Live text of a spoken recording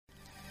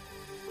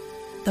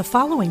The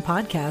following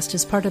podcast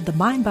is part of the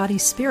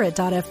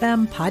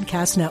MindBodySpirit.fm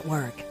podcast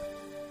network.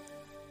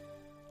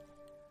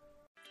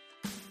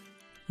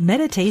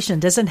 Meditation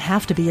doesn't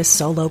have to be a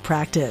solo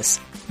practice.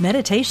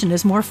 Meditation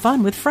is more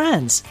fun with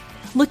friends.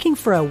 Looking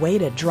for a way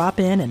to drop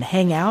in and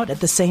hang out at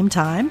the same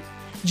time?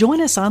 Join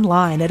us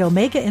online at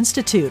Omega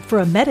Institute for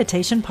a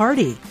meditation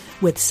party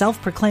with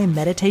self-proclaimed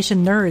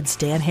meditation nerds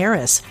Dan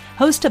Harris,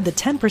 host of the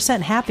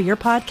 10% Happier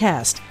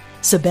podcast,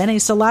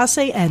 Sebene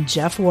Selassie, and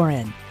Jeff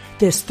Warren.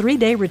 This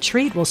 3-day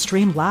retreat will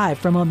stream live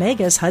from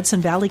Omega's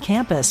Hudson Valley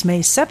campus May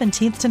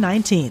 17th to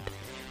 19th.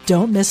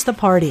 Don't miss the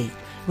party.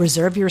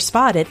 Reserve your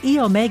spot at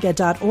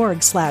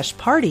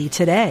eomega.org/party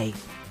today.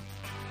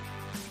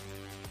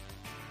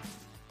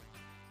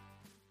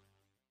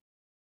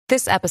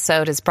 This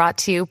episode is brought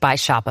to you by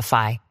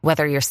Shopify.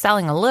 Whether you're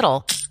selling a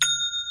little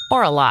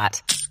or a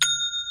lot,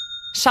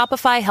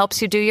 Shopify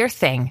helps you do your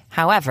thing,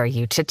 however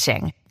you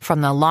cha-ching.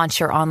 From the launch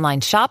your online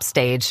shop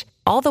stage,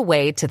 all the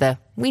way to the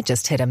we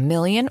just hit 1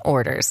 million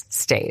orders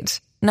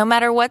stage. No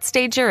matter what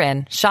stage you're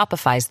in,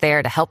 Shopify's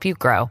there to help you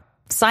grow.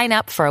 Sign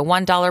up for a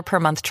 $1 per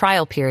month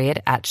trial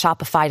period at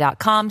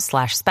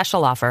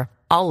shopify.com/special offer,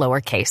 all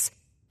lowercase.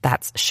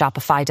 That's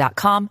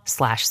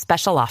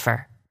shopify.com/special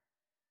offer.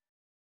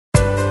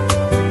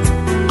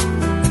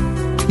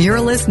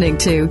 You're listening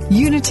to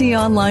Unity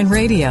Online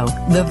Radio,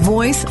 the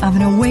voice of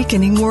an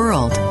awakening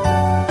world.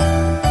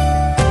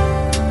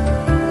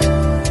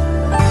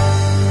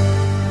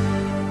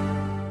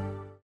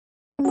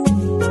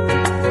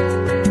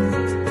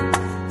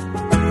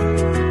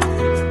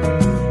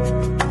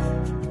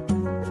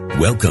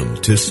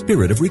 Welcome to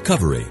Spirit of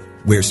Recovery,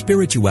 where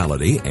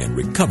spirituality and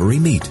recovery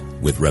meet,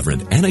 with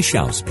Reverend Anna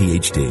Schaus,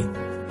 Ph.D.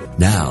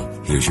 Now,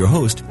 here's your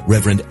host,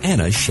 Reverend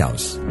Anna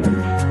Schaus.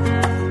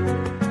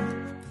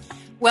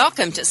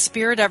 Welcome to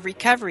Spirit of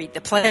Recovery,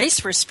 the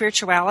place where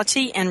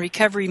spirituality and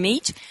recovery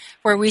meet,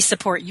 where we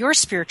support your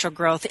spiritual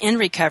growth in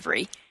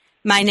recovery.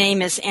 My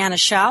name is Anna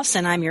Schaus,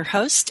 and I'm your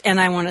host, and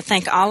I want to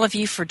thank all of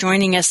you for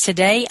joining us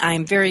today.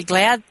 I'm very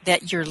glad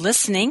that you're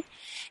listening.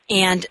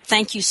 And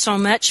thank you so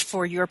much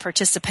for your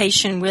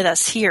participation with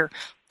us here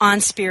on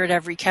Spirit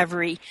of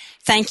Recovery.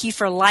 Thank you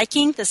for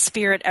liking the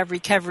Spirit of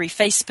Recovery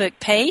Facebook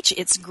page.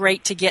 It's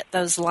great to get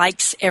those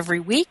likes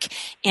every week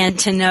and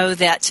to know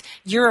that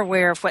you're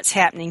aware of what's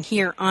happening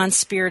here on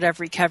Spirit of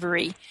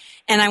Recovery.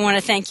 And I want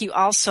to thank you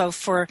also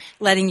for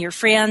letting your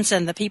friends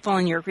and the people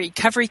in your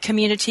recovery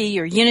community,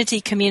 your Unity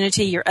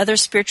community, your other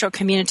spiritual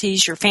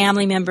communities, your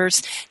family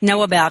members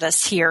know about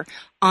us here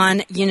on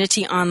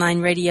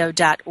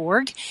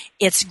unityonlineradio.org.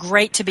 It's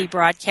great to be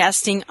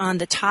broadcasting on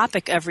the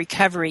topic of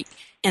recovery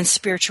and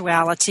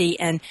spirituality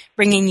and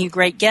bringing you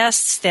great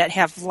guests that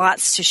have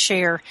lots to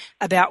share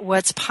about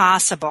what's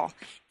possible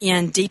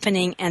in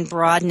deepening and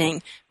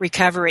broadening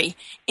recovery.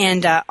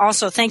 And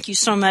also thank you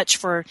so much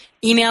for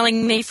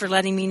emailing me, for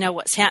letting me know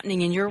what's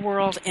happening in your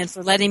world, and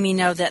for letting me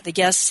know that the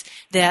guests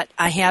that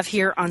I have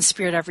here on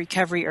Spirit of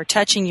Recovery are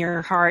touching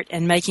your heart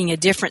and making a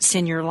difference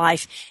in your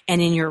life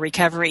and in your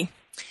recovery.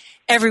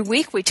 Every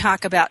week we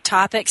talk about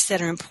topics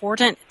that are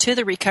important to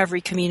the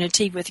recovery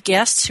community with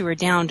guests who are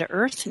down to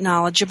earth,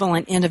 knowledgeable,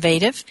 and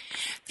innovative,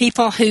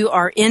 people who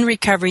are in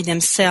recovery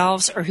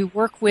themselves or who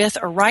work with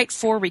or write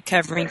for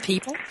recovering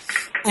people.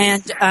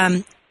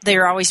 And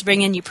they're always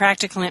bringing you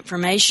practical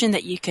information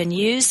that you can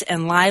use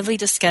and lively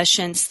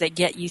discussions that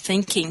get you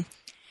thinking.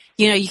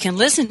 You know, you can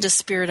listen to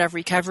Spirit of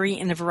Recovery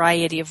in a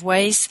variety of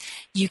ways.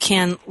 You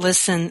can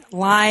listen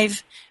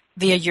live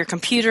via your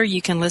computer.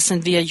 You can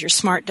listen via your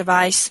smart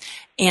device.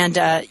 And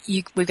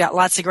we've got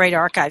lots of great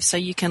archives, so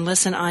you can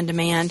listen on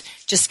demand.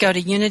 Just go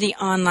to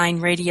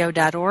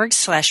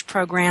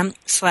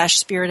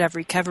unityonlineradio.org/program/Spirit of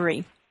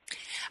Recovery.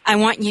 I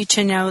want you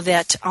to know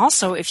that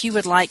also if you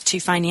would like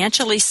to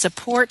financially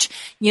support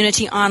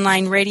Unity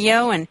Online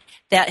Radio, and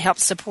that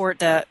helps support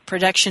the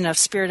production of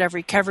Spirit of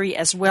Recovery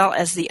as well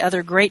as the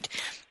other great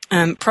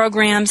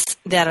programs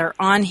that are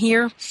on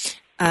here,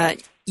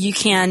 you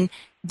can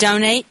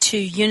donate to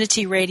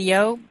Unity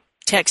Radio.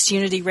 Text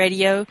Unity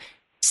Radio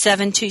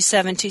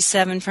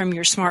 72727 from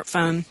your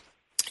smartphone.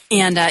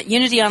 And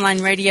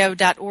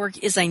unityonlineradio.org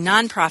is a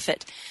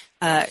nonprofit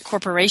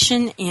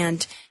corporation,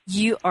 and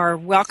you are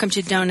welcome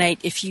to donate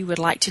if you would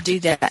like to do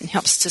that, and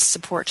helps to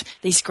support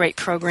these great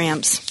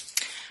programs.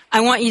 I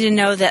want you to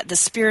know that the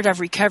Spirit of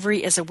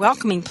Recovery is a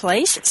welcoming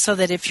place, so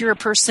that if you're a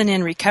person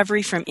in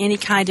recovery from any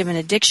kind of an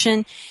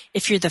addiction,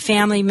 if you're the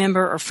family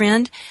member or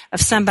friend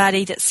of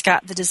somebody that's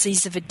got the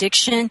disease of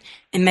addiction,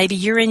 and maybe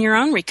you're in your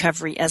own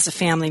recovery as a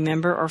family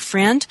member or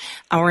friend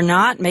or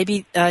not,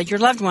 maybe your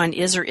loved one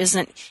is or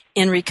isn't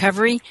in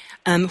recovery,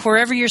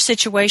 wherever your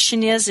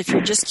situation is, if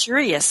you're just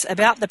curious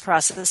about the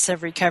process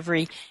of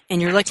recovery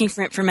and you're looking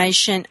for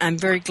information, I'm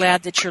very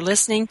glad that you're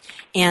listening,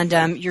 and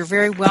you're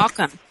very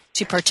welcome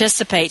to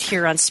participate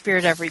here on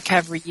Spirit of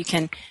Recovery. You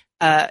can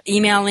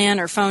email in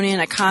or phone in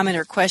a comment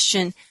or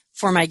question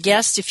for my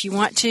guest if you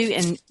want to,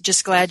 and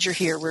just glad you're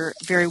here. We're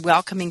a very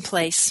welcoming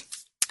place.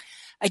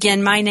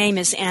 Again, my name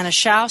is Anna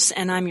Schaus,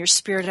 and I'm your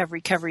Spirit of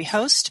Recovery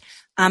host.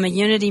 I'm a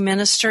Unity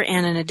minister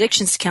and an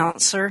addictions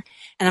counselor,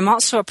 And I'm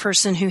also a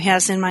person who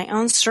has in my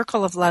own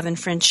circle of love and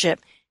friendship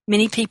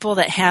many people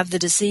that have the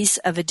disease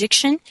of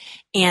addiction.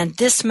 And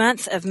this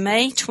month of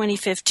May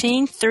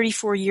 2015,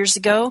 34 years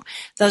ago,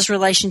 those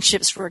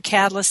relationships were a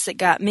catalyst that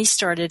got me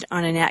started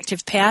on an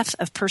active path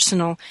of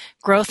personal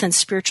growth and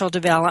spiritual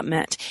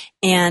development.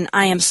 And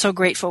I am so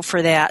grateful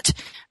for that,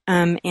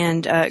 and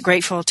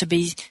grateful to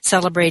be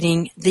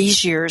celebrating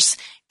these years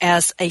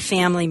as a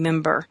family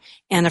member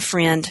and a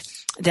friend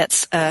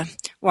that's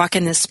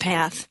walking this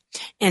path.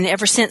 And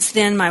ever since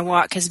then, my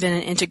walk has been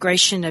an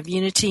integration of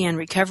unity and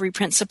recovery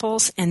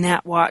principles, and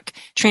that walk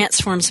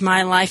transforms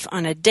my life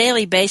on a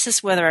daily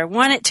basis, whether I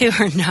want it to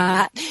or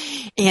not.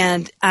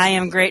 And I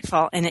am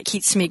grateful, and it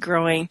keeps me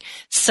growing.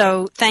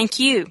 So thank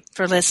you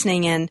for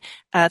listening, and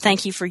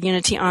thank you for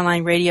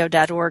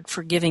unityonlineradio.org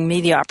for giving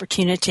me the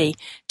opportunity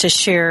to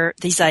share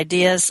these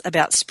ideas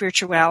about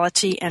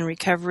spirituality and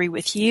recovery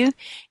with you,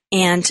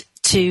 and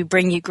to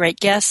bring you great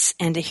guests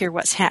and to hear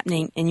what's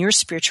happening in your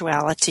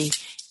spirituality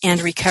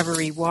and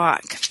recovery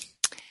walk.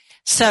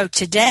 So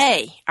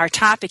today, our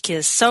topic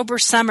is Sober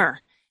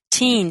Summer,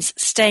 Teens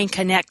Staying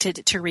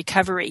Connected to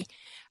Recovery.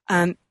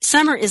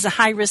 Summer is a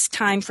high-risk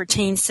time for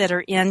teens that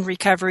are in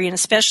recovery, and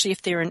especially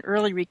if they're in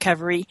early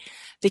recovery,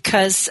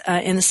 because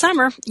in the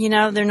summer,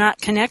 they're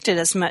not connected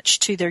as much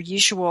to their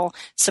usual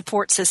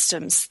support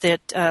systems,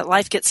 that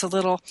life gets a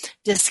little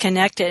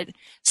disconnected.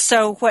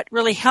 So what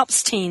really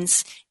helps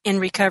teens in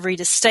recovery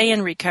to stay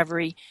in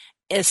recovery,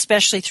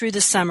 especially through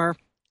the summer,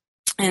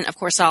 and of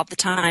course all the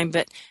time,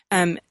 but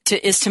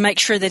is to make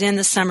sure that in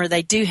the summer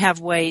they do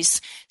have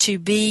ways to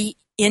be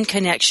in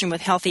connection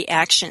with healthy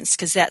actions,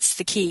 because that's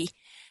the key.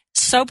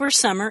 Sober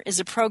Summer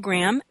is a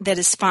program that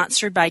is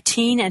sponsored by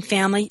Teen and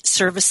Family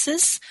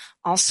Services,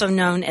 also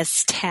known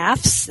as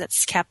TAFS,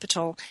 that's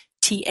capital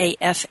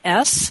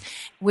TAFS,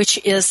 which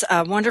is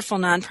a wonderful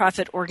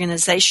nonprofit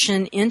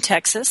organization in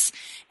Texas.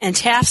 And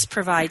TAFS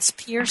provides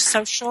peer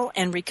social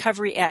and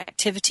recovery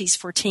activities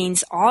for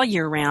teens all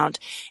year round.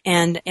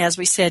 And as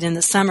we said, in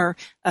the summer,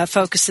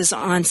 focuses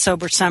on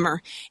Sober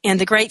Summer. And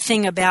the great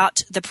thing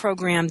about the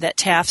program that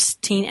TAFS,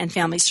 Teen and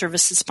Family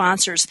Services,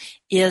 sponsors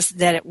is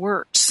that it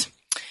works.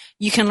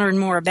 You can learn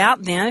more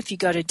about them if you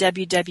go to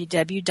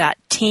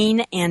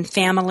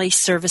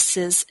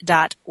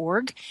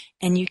www.teenandfamilyservices.org,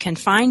 and you can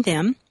find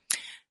them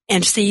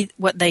and see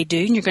what they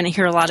do. And you're going to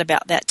hear a lot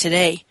about that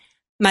today.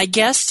 My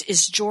guest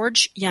is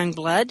George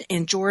Youngblood,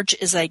 and George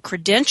is a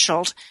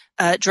credentialed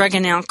drug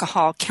and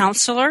alcohol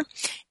counselor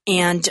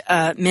and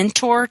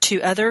mentor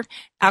to other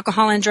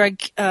alcohol and drug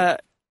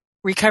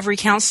recovery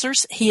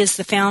counselors. He is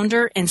the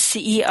founder and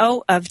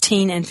CEO of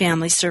Teen and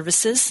Family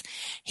Services.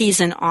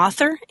 He's an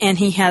author, and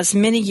he has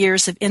many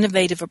years of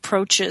innovative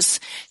approaches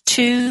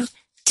to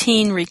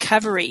teen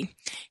recovery.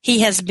 He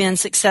has been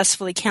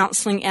successfully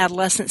counseling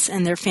adolescents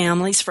and their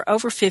families for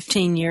over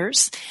 15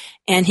 years,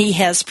 and he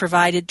has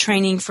provided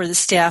training for the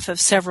staff of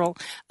several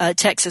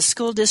Texas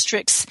school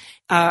districts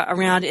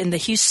around in the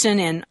Houston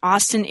and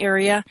Austin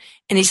area,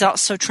 and he's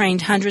also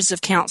trained hundreds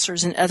of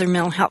counselors and other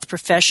mental health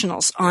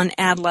professionals on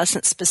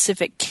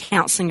adolescent-specific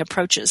counseling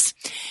approaches.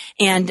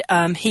 And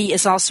he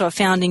is also a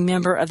founding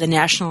member of the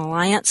National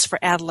Alliance for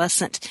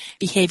Adolescent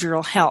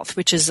Behavioral Health,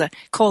 which is a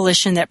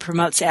coalition that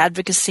promotes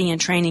advocacy and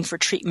training for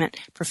treatment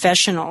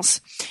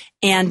professionals.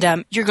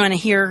 And you're going to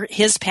hear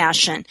his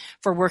passion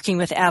for working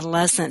with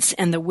adolescents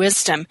and the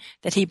wisdom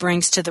that he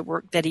brings to the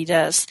work that he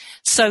does.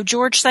 So,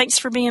 George, thanks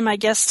for being my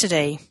guest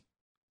today.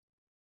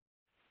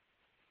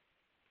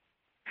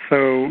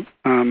 So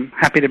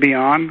happy to be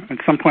on. At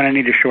some point I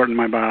need to shorten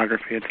my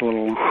biography. It's a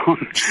little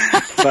long.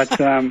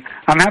 But I'm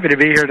happy to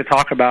be here to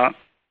talk about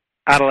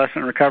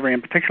adolescent recovery,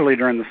 and particularly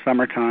during the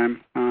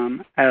summertime.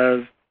 As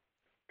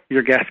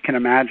your guests can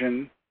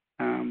imagine,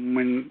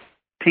 when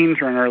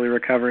teens are in early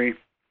recovery,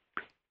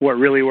 what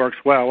really works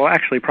well,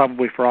 actually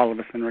probably for all of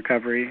us in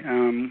recovery,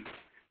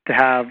 to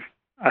have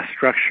a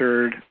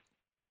structured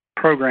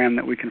program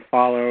that we can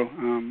follow.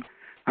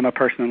 I'm a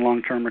person in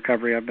long-term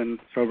recovery. I've been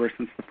sober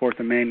since the 4th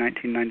of May,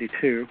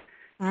 1992.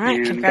 All right,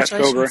 and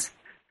congratulations. Got sober.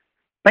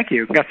 Thank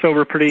you. Got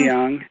sober pretty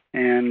young,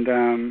 and,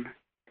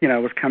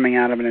 was coming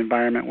out of an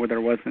environment where there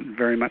wasn't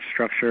very much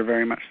structure,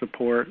 very much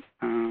support.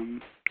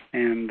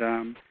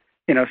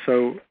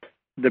 So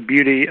the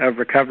beauty of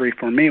recovery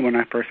for me when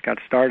I first got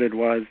started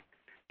was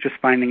just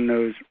finding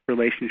those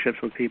relationships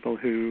with people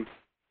who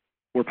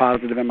were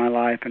positive in my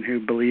life and who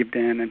believed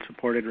in and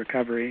supported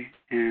recovery.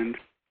 And,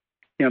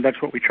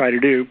 that's what we try to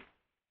do.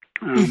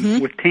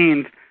 With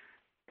teens,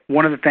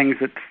 one of the things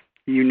that's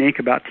unique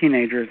about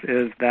teenagers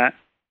is that,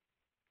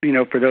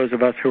 for those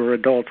of us who are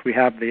adults, we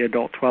have the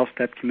adult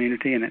 12-step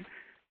community, and it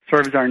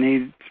serves our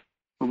needs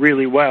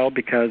really well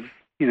because,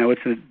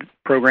 it's a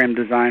program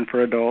designed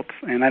for adults.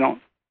 And I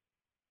don't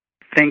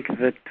think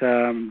that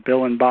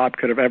Bill and Bob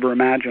could have ever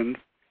imagined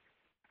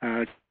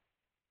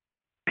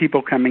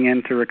people coming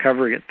into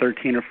recovery at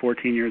 13 or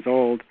 14 years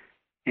old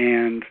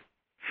and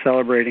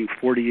celebrating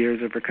 40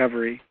 years of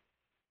recovery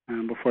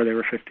before they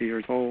were 50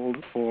 years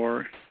old,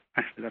 or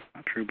actually that's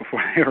not true,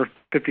 before they were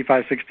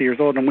 55, 60 years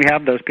old. And we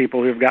have those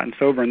people who have gotten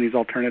sober in these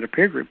alternative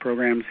peer group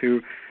programs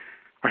who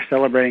are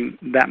celebrating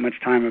that much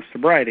time of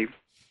sobriety.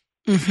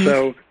 Mm-hmm.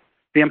 So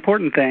the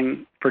important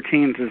thing for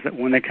teens is that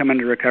when they come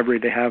into recovery,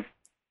 they have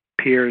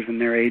peers in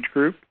their age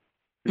group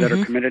that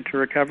are committed to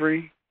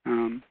recovery.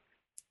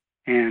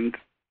 And,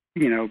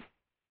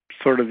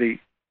 sort of the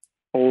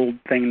old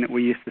thing that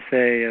we used to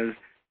say is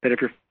that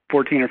if you're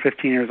 14 or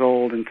 15 years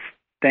old and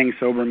staying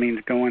sober means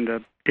going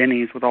to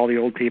Denny's with all the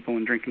old people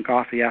and drinking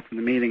coffee after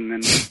the meeting,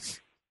 then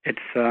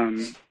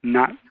it's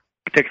not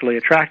particularly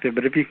attractive.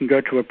 But if you can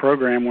go to a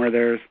program where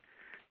there's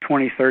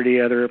 20, 30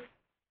 other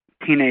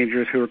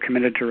teenagers who are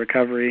committed to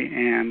recovery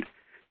and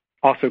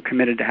also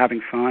committed to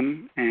having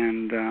fun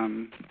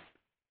and,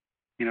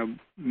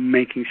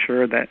 making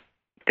sure that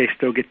they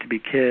still get to be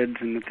kids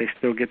and that they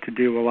still get to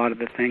do a lot of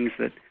the things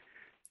that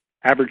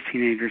average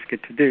teenagers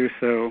get to do.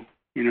 So,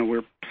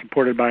 we're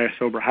supported by a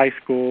sober high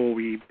school.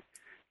 We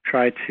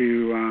try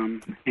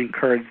to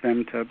encourage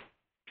them to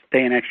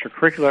stay in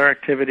extracurricular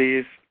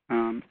activities.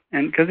 And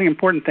because the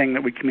important thing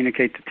that we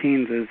communicate to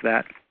teens is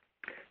that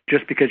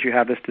just because you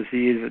have this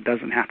disease, it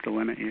doesn't have to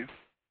limit you.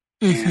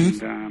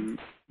 Mm-hmm. And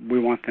we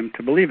want them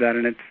to believe that,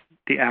 and it's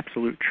the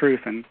absolute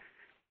truth. And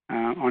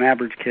on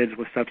average, kids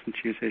with substance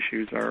use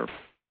issues are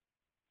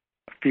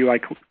a few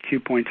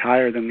IQ points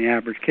higher than the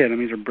average kid. I mean,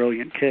 these are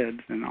brilliant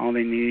kids, and all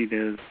they need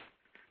is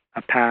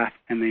a path,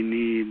 and they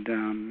need,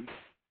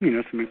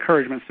 some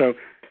encouragement. So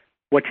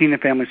what Teen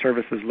and Family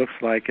Services looks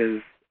like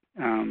is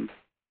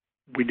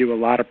we do a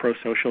lot of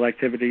pro-social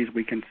activities,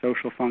 weekend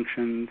social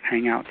functions,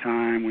 hangout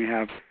time. We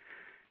have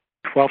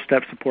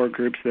 12-step support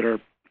groups that are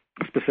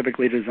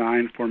specifically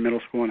designed for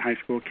middle school and high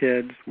school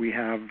kids. We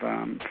have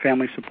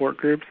family support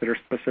groups that are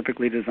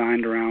specifically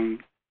designed around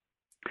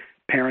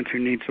parents who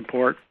need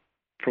support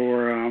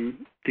for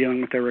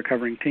dealing with their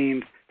recovering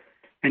teens.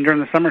 And during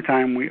the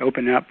summertime, we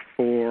open up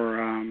for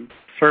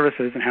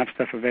services and have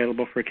stuff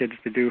available for kids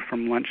to do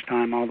from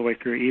lunchtime all the way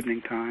through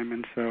evening time.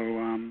 And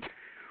so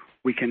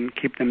we can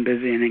keep them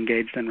busy and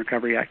engaged in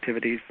recovery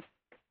activities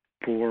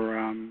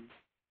for,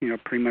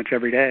 pretty much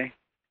every day.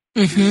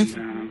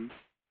 Mm-hmm.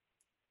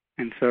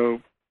 And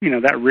so,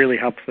 that really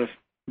helps us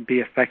be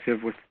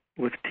effective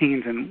with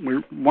teens. And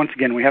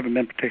we haven't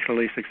been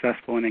particularly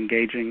successful in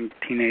engaging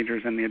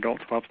teenagers in the adult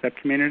 12-step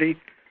community.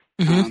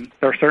 Mm-hmm.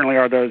 There certainly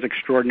are those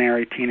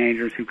extraordinary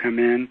teenagers who come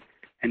in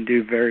and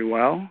do very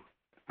well.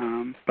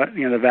 But,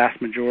 the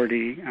vast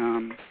majority,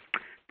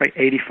 like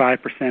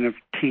 85% of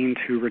teens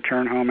who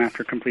return home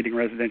after completing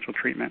residential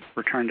treatment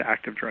return to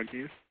active drug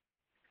use.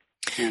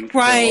 And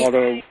right. So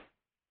although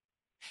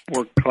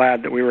we're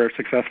glad that we were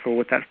successful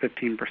with that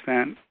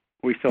 15%,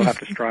 we still have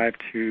to strive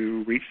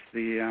to reach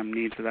the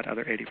needs of that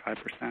other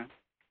 85%.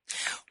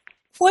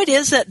 What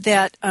is it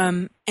that,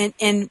 and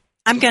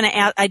I'm going to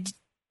add,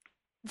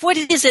 what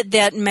is it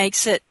that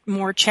makes it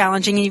more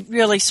challenging? You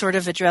really sort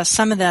of addressed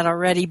some of that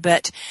already,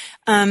 but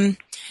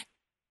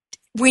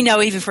we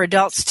know even for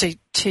adults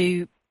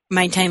to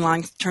maintain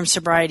long-term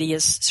sobriety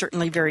is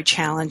certainly very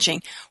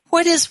challenging.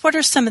 What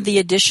are some of the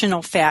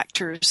additional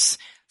factors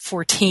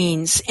for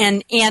teens?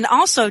 And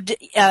also,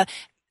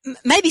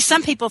 maybe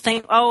some people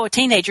think, a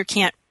teenager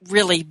can't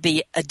really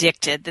be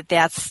addicted,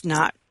 that's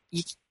not,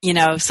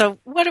 so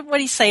what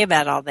do you say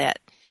about all that?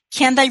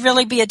 Can they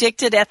really be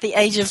addicted at the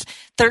age of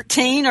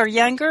 13 or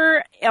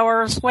younger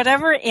or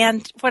whatever?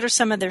 And what are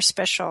some of their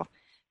special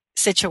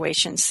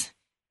situations?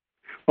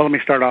 Well, let me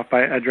start off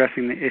by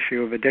addressing the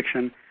issue of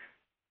addiction.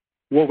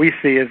 What we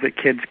see is that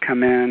kids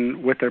come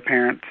in with their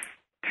parents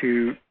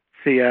to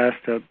see us,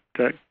 to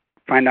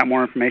find out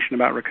more information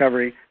about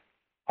recovery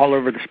all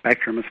over the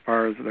spectrum as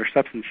far as their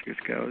substance use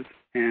goes.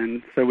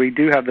 And so we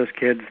do have those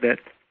kids that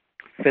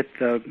fit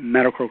the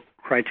medical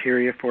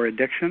criteria for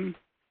addiction,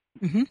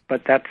 mm-hmm.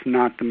 but that's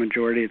not the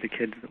majority of the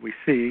kids that we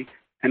see.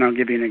 And I'll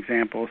give you an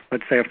example.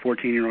 Let's say a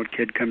 14-year-old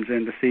kid comes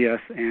in to see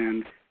us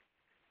and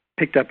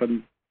picked up a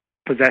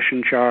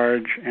possession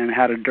charge and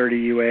had a dirty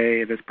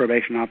UA of his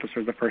probation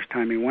officer the first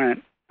time he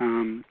went,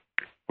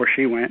 or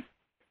she went.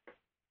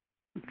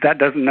 That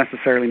doesn't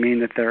necessarily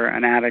mean that they're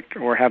an addict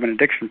or have an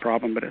addiction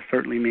problem, but it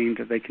certainly means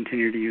that they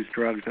continue to use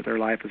drugs, that their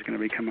life is going to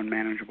become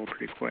unmanageable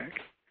pretty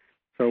quick.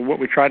 So what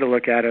we try to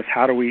look at is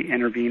how do we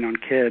intervene on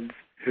kids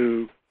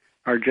who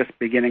are just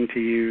beginning to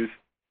use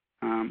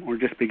or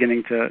just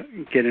beginning to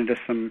get into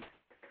some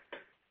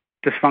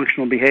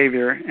dysfunctional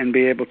behavior and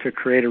be able to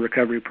create a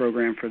recovery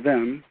program for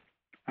them.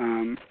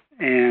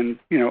 And,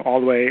 all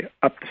the way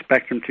up the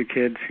spectrum to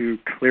kids who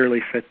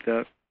clearly fit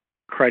the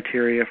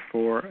criteria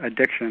for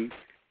addiction.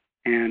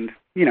 And,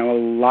 a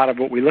lot of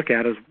what we look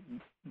at is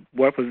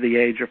what was the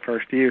age of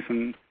first use.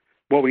 And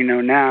what we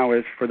know now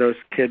is for those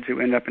kids who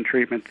end up in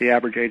treatment, the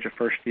average age of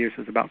first use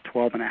is about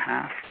 12 and a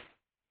half.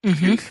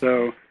 Mm-hmm. And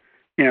so,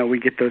 we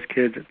get those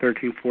kids at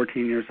 13,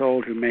 14 years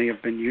old who may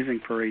have been using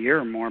for a year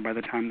or more by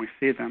the time we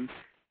see them.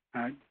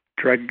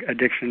 Drug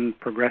addiction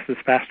progresses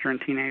faster in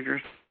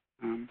teenagers.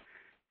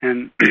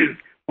 And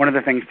one of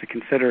the things to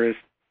consider is,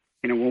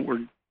 what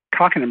we're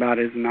talking about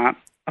is not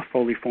a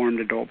fully formed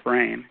adult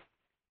brain.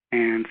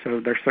 And so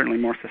they're certainly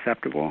more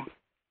susceptible.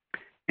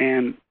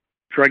 And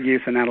drug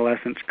use in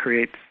adolescence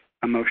creates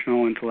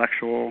emotional,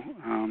 intellectual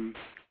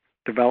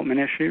development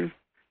issues.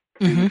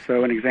 Mm-hmm. And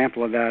so an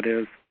example of that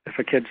is if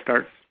a kid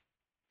starts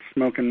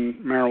smoking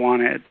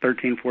marijuana at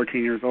 13,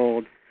 14 years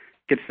old,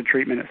 gets the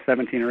treatment at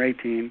 17 or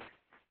 18,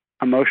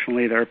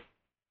 emotionally they're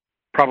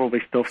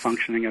probably still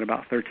functioning at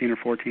about 13 or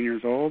 14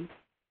 years old.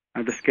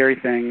 The scary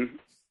thing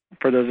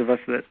for those of us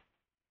that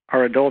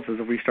are adults is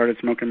if we started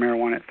smoking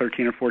marijuana at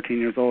 13 or 14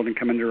 years old and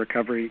come into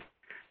recovery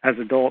as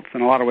adults,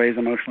 in a lot of ways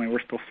emotionally we're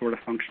still sort of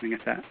functioning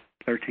at that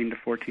 13 to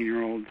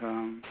 14-year-old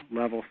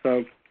level.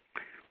 So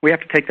we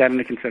have to take that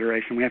into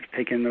consideration. We have to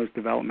take in those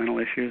developmental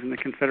issues into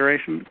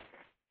consideration.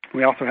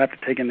 We also have to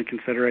take into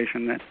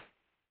consideration that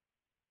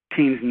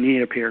teens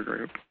need a peer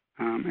group.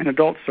 And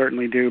adults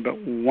certainly do,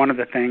 but one of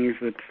the things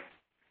that's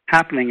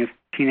happening as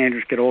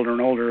teenagers get older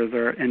and older is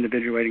they're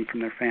individuating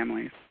from their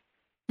families.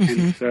 Mm-hmm.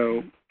 And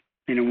so,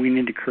 we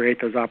need to create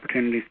those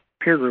opportunities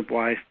peer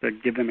group-wise to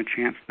give them a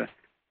chance to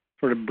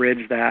sort of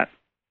bridge that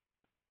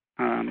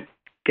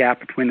gap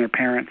between their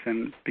parents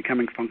and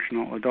becoming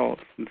functional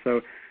adults. And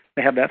so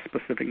they have that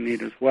specific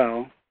need as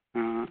well.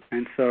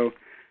 And so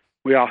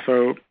we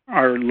also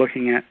are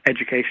looking at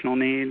educational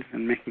needs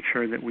and making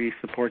sure that we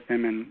support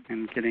them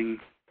in getting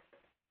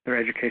their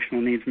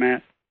educational needs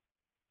met.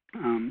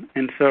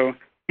 And so,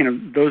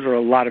 those are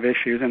a lot of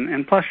issues.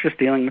 And plus just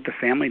dealing with the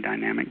family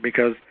dynamic,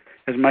 because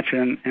as much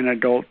in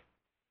adult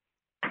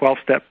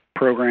 12-step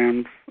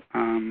programs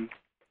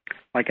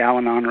like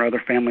Al-Anon or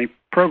other family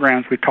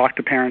programs, we talk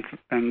to parents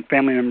and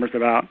family members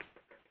about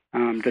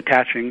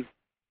detaching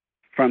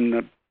from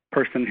the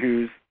person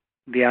who's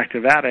the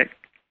active addict.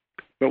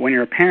 But when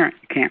you're a parent,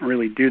 you can't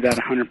really do that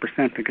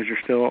 100% because you're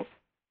still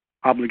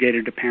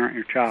obligated to parent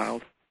your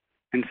child.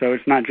 And so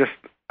it's not just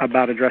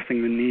about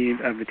addressing the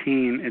need of the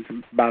teen, it's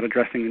about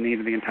addressing the need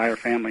of the entire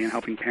family and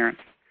helping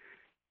parents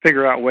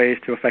figure out ways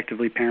to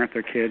effectively parent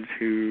their kids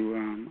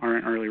who are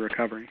in early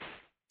recovery.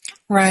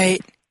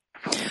 Right.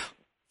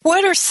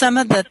 What are some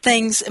of the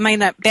things, I mean,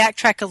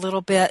 backtrack a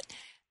little bit,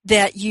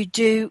 that you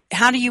do?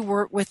 How do you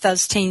work with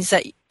those teens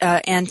that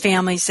and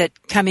families that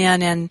come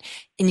in and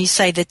you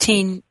say the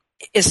teen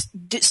is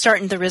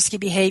starting the risky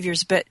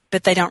behaviors, but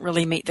they don't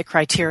really meet the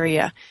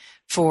criteria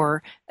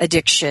for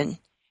addiction?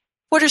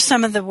 What are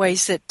some of the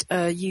ways that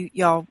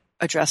y'all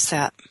address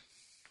that?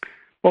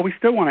 Well, we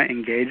still want to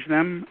engage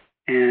them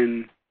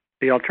in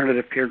the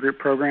alternative peer group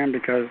program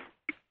because,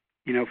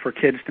 for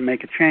kids to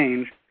make a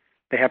change,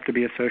 they have to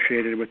be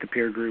associated with the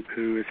peer group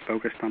who is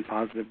focused on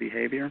positive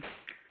behavior,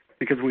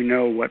 because we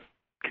know what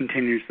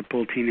continues to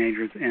pull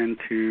teenagers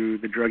into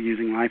the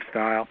drug-using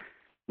lifestyle,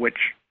 which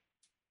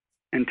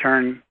in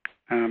turn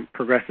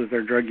progresses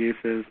their drug use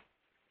is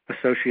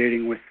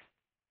associating with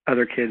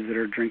other kids that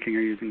are drinking or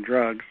using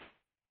drugs.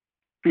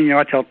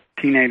 I tell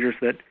teenagers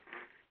that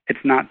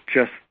it's not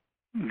just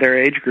their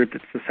age group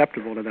that's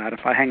susceptible to that.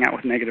 If I hang out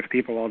with negative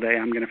people all day,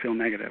 I'm going to feel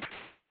negative.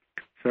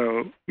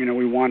 So,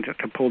 we want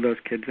to pull those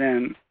kids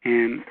in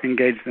and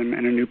engage them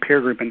in a new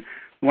peer group. And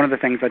one of the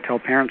things I tell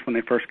parents when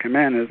they first come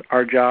in is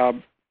our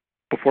job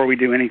before we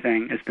do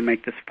anything is to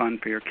make this fun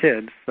for your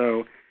kids.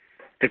 So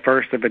at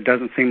first, if it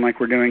doesn't seem like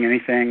we're doing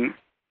anything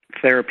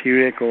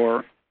therapeutic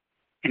or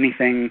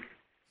anything,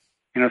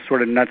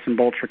 sort of nuts and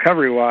bolts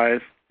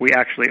recovery-wise, we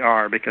actually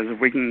are, because if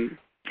we can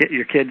get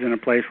your kids in a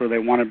place where they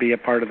want to be a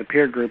part of the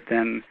peer group,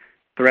 then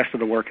the rest of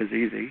the work is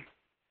easy.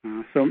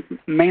 So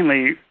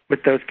mainly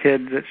with those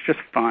kids, it's just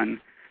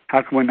fun.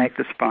 How can we make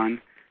this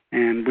fun?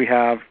 And we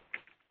have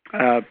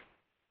a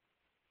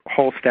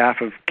whole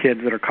staff of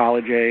kids that are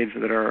college age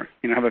that are,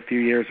 have a few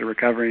years of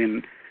recovery,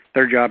 and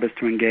their job is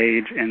to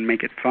engage and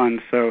make it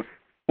fun. So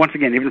once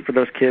again, even for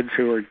those kids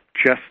who are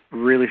just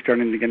really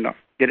starting to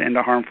get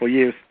into harmful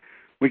use,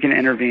 we can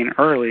intervene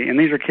early. And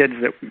these are kids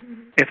that,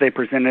 if they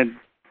presented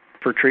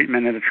for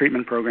treatment at a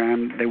treatment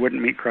program, they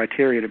wouldn't meet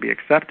criteria to be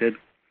accepted.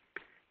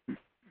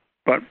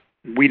 But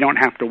we don't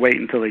have to wait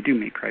until they do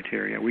meet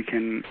criteria. We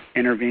can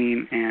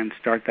intervene and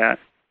start that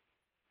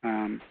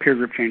peer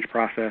group change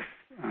process,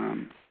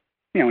 and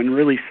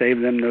really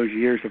save them those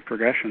years of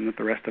progression that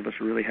the rest of us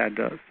really had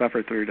to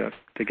suffer through to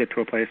get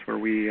to a place where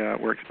we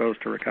were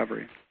exposed to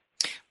recovery.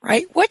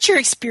 Right. What's your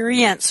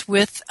experience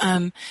with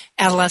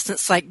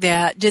adolescents like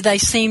that? Do they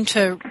seem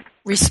to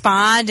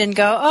respond and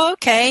go, "Oh,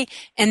 okay,"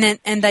 and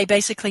they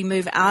basically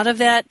move out of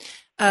that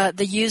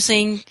the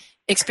using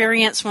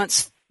experience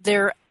once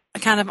they're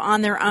kind of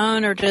on their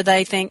own, or do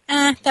they think,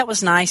 that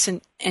was nice,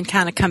 and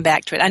kind of come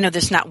back to it? I know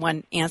there's not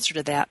one answer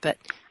to that, but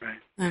right.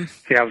 I was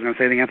going to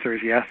say the answer is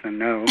yes and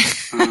no.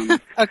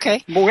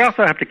 Okay. But we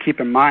also have to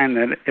keep in mind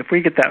that if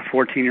we get that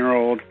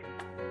 14-year-old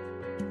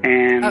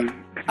and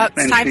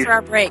it's time for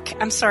our break.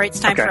 I'm sorry, it's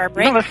time for our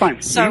break. No, that's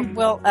fine. So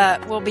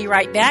we'll be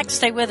right back.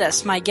 Stay with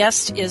us. My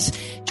guest is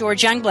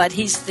George Youngblood.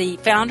 He's the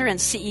founder and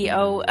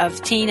CEO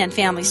of Teen and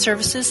Family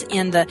Services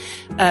in the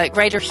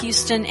greater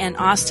Houston and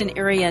Austin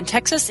area in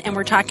Texas, and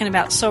we're talking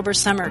about Sober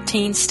Summer,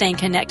 teens staying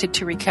connected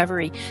to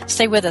recovery.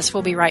 Stay with us.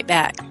 We'll be right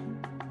back.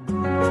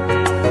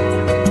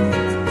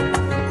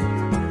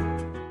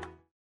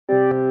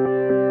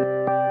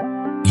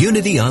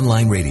 Unity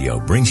Online Radio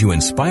brings you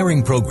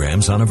inspiring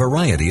programs on a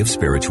variety of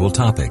spiritual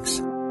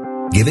topics.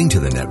 Giving to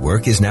the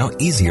network is now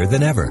easier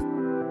than ever.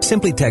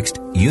 Simply text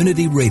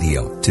Unity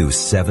Radio to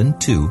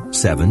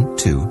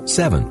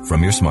 72727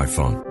 from your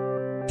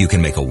smartphone. You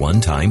can make a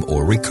one-time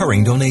or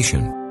recurring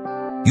donation.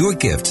 Your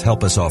gifts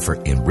help us offer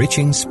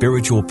enriching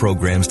spiritual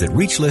programs that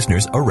reach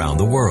listeners around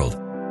the world.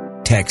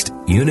 Text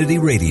Unity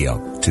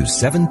Radio to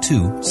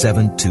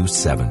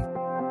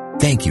 72727.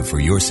 Thank you for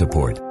your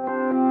support.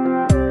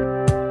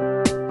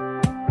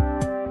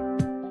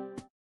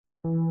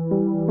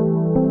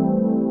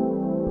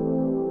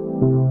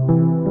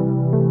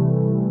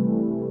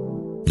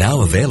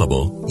 Now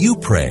available, You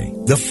Pray,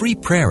 the free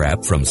prayer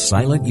app from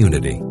Silent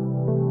Unity.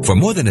 For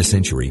more than a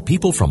century,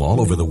 people from all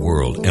over the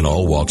world and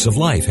all walks of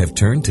life have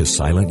turned to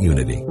Silent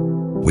Unity.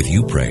 With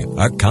You Pray,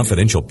 our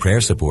confidential prayer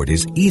support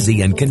is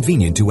easy and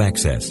convenient to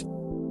access.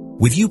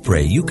 With You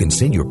Pray, you can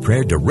send your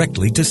prayer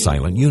directly to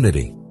Silent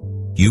Unity.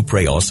 You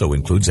Pray also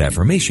includes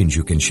affirmations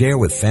you can share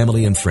with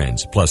family and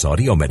friends, plus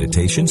audio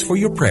meditations for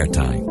your prayer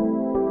time.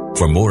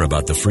 For more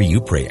about the free You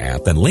Pray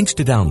app and links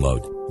to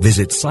download,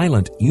 visit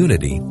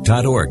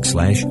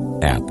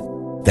silentunity.org/app.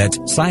 That's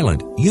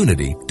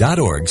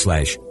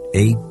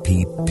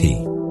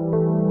silentunity.org/app.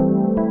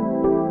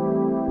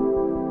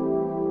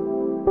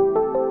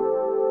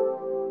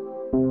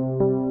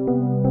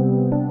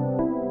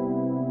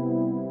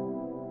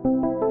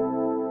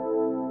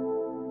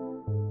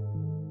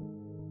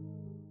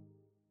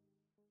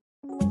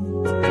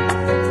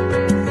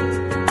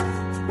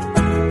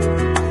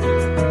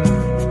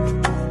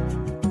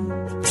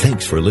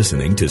 Thanks for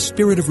listening to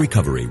Spirit of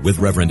Recovery with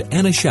Reverend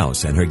Anna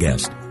Schaus and her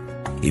guest.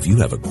 If you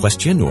have a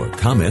question or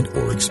comment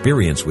or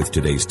experience with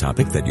today's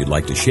topic that you'd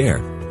like to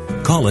share,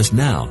 call us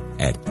now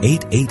at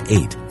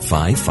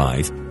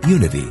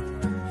 888-55-UNITY.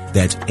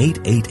 That's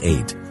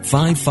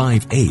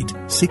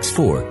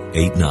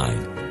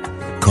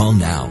 888-558-6489. Call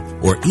now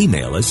or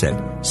email us at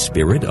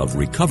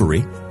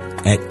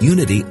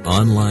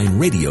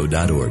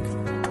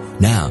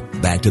spiritofrecovery@unityonlineradio.org. Now,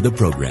 back to the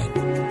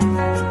program.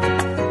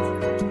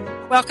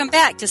 Welcome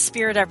back to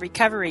Spirit of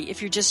Recovery.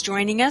 If you're just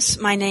joining us,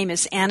 my name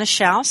is Anna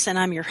Schaus, and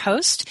I'm your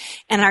host.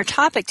 And our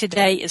topic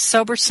today is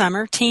Sober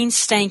Summer, Teens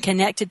Staying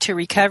Connected to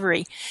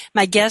Recovery.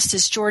 My guest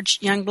is George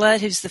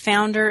Youngblood, who's the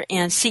founder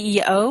and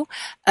CEO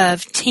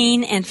of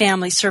Teen and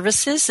Family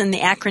Services, and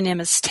the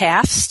acronym is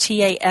TAFS,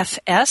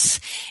 T-A-F-S.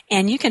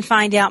 And you can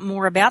find out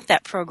more about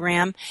that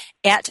program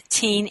at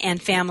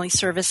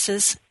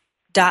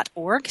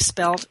teenandfamilyservices.org,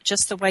 spelled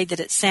just the way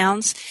that it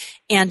sounds.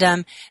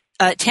 And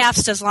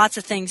TAFS does lots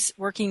of things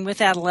working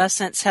with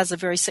adolescents, has a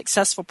very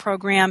successful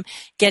program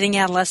getting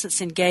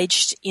adolescents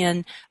engaged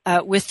in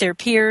with their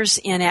peers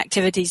in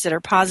activities that are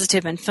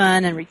positive and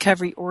fun and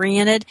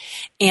recovery-oriented,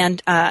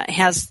 and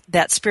has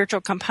that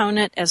spiritual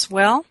component as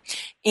well.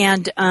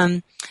 And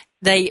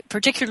they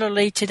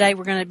particularly today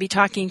we're going to be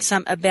talking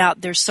some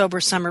about their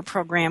Sober Summer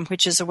program,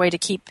 which is a way to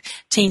keep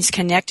teens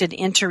connected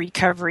into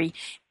recovery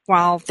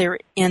while they're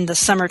in the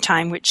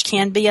summertime, which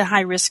can be a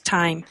high-risk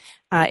time,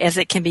 as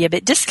it can be a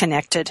bit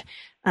disconnected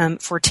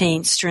for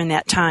teens during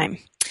that time.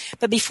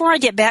 But before I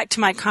get back to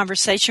my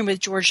conversation with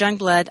George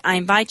Youngblood, I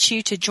invite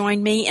you to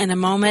join me in a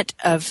moment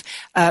of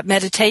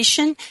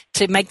meditation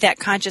to make that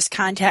conscious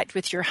contact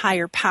with your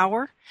higher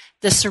power,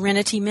 the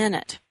Serenity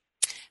Minute.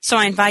 So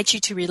I invite you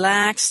to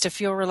relax, to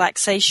feel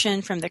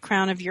relaxation from the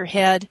crown of your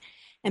head,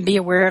 and be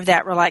aware of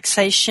that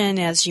relaxation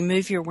as you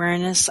move your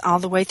awareness all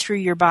the way through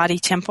your body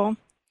temple.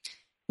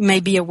 You may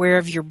be aware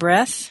of your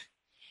breath,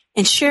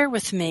 and share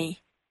with me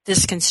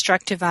this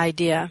constructive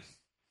idea.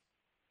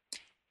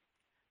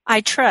 I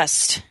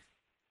trust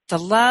the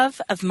love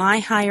of my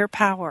higher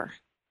power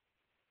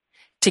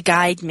to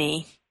guide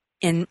me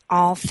in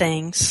all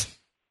things.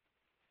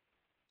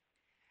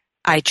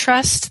 I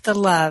trust the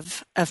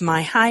love of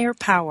my higher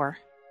power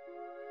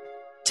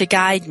to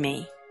guide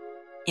me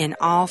in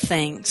all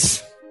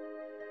things.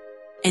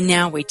 And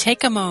now we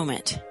take a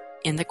moment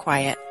in the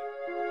quiet.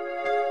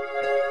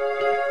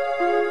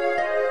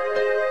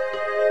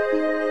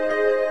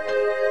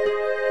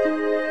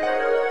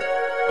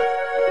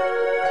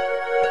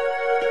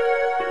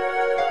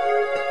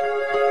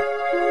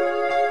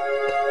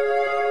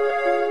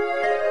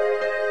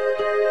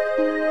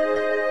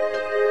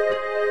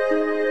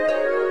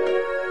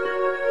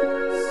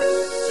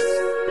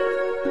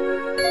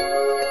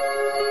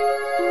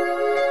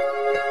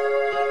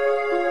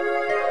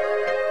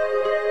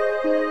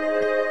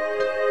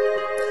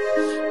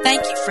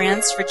 Thank you,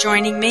 friends, for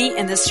joining me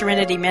in the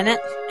Serenity Minute,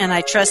 and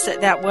I trust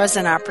that that was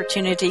an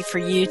opportunity for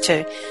you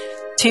to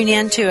tune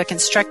in to a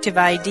constructive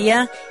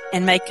idea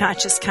and make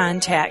conscious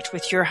contact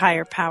with your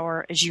higher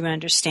power as you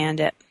understand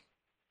it.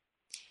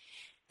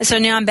 And so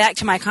now I'm back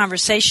to my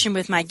conversation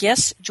with my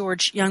guest,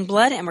 George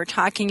Youngblood, and we're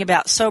talking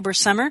about Sober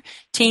Summer,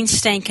 Teens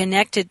Staying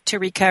Connected to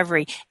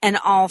Recovery, and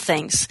all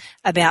things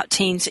about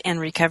teens and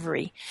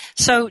recovery.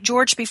 So,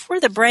 George, before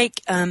the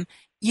break,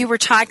 you were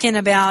talking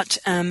about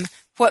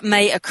what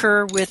may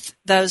occur with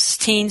those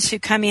teens who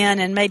come in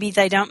and maybe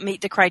they don't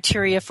meet the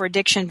criteria for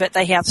addiction, but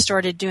they have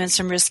started doing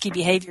some risky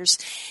behaviors.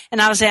 And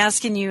I was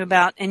asking you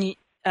about,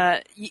 how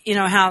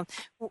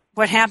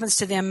what happens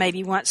to them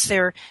maybe once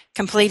they're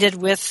completed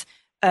with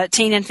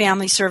teen and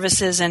family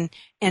services, and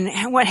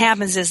what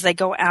happens is they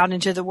go out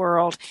into the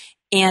world.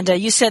 And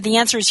you said the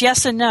answer is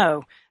yes and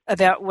no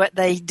about what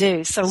they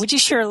do. So would you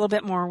share a little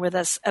bit more with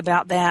us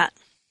about that?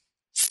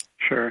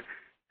 Sure.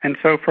 And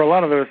so for a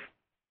lot of those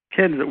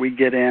kids that we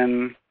get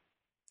in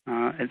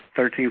at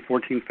 13,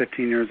 14,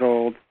 15 years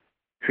old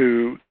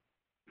who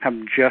have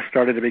just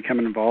started to become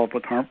involved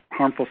with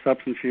harmful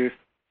substance use,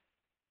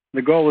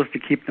 the goal is to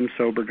keep them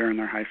sober during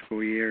their high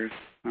school years.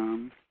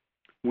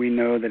 We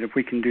know that if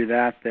we can do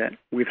that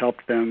we've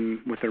helped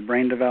them with their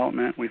brain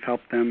development, we've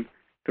helped them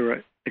through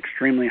an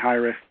extremely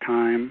high-risk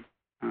time.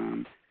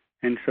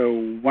 And so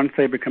once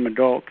they become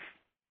adults,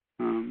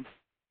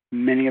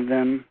 many of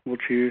them will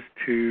choose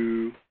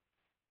to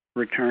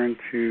return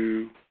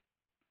to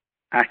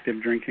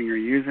active drinking or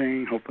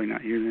using, hopefully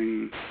not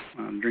using.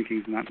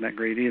 Drinking is not that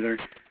great either.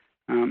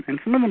 And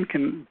some of them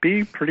can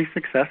be pretty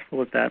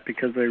successful at that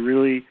because they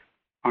really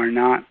are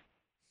not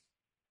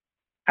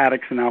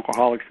addicts and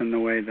alcoholics in the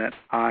way that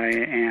I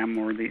am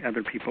or the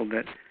other people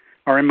that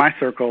are in my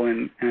circle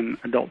in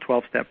adult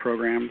 12-step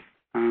programs.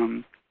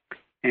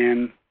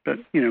 But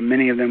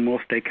many of them will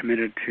stay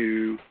committed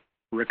to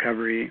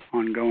recovery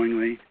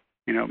ongoingly.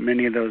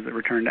 Many of those that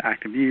return to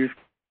active use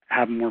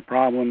have more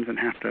problems and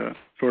have to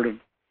sort of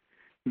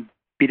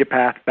beat a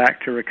path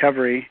back to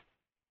recovery.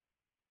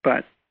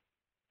 But,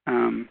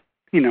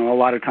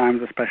 a lot of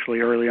times, especially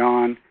early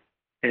on,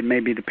 it may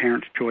be the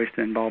parent's choice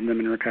to involve them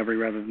in recovery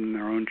rather than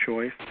their own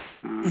choice.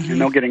 And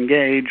they'll get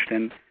engaged,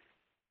 and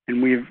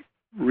we've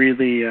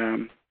really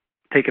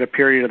taken a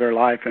period of their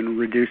life and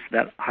reduced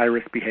that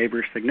high-risk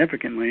behavior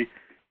significantly.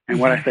 And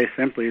what I say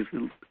simply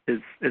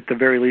is at the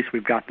very least,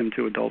 we've got them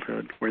to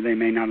adulthood, where they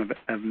may not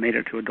have made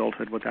it to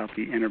adulthood without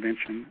the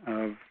intervention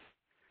of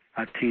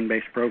a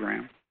teen-based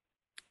program.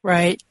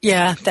 Right.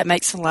 Yeah, that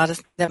makes a lot of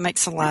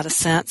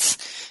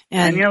sense.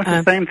 And it's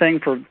the same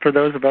thing for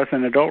those of us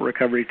in adult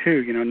recovery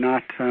too.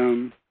 Not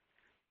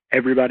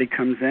everybody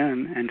comes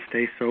in and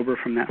stays sober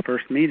from that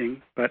first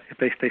meeting, but if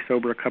they stay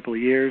sober a couple of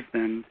years,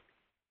 then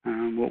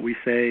what we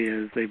say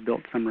is they've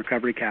built some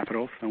recovery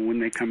capital. So when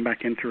they come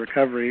back into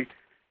recovery,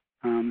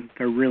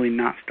 they're really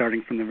not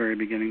starting from the very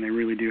beginning. They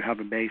really do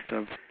have a base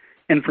of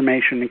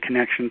information and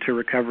connection to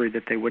recovery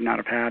that they would not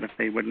have had if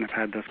they wouldn't have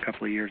had those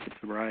couple of years of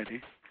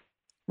sobriety.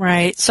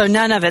 Right. So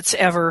none of it's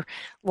ever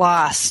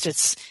lost.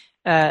 It's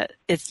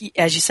as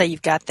you say,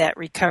 you've got that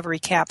recovery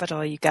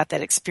capital, you've got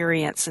that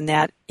experience, and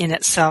that in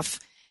itself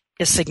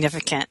is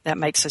significant. That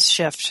makes a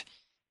shift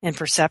in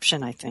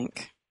perception, I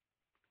think.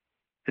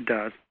 It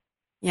does.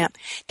 Yeah.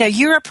 Now,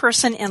 you're a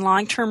person in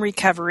long-term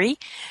recovery.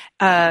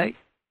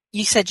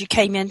 You said you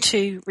came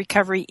into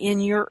recovery in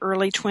your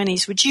early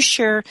 20s. Would you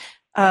share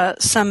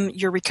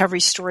your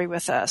recovery story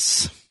with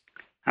us?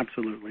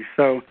 Absolutely.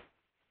 So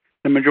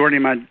the majority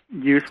of my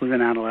use was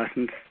in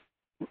adolescence.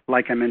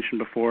 Like I mentioned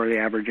before, the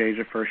average age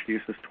of first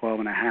use was 12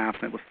 and a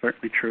half. That was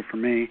certainly true for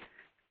me.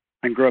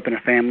 I grew up in a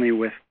family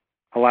with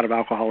a lot of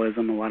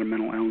alcoholism, a lot of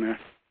mental illness,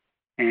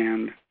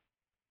 and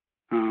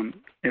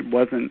it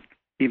wasn't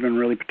even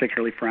really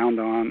particularly frowned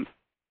on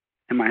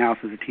in my house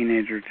as a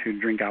teenager to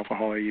drink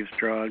alcohol or use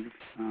drugs.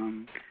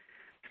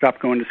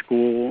 Stopped going to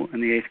school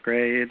in the 8th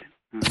grade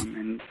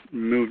and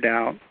moved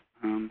out.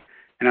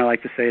 And I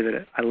like to say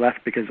that I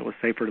left because it was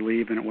safer to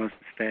leave than it was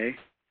to stay.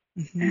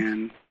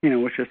 And,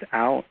 was just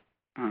out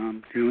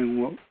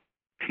doing what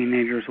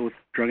teenagers with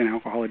drug and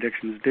alcohol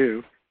addictions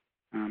do.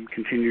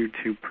 Continued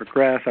to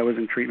progress. I was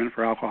in treatment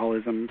for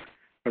alcoholism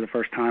for the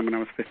first time when I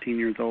was 15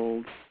 years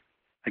old,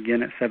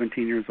 again at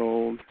 17 years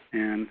old,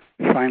 and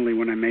finally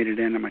when I made it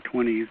into my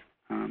 20s,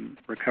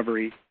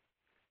 recovery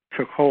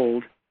took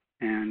hold,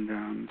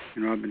 and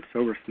I've been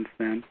sober since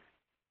then.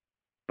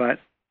 But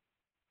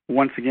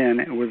once again,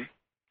 it was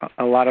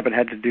a lot of it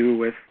had to do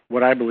with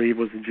what I believe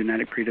was a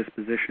genetic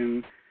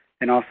predisposition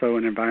and also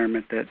an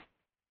environment that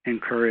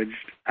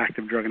encouraged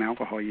active drug and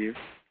alcohol use.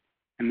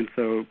 And then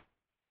so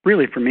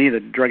really for me,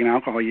 the drug and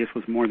alcohol use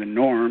was more the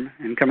norm,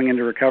 and coming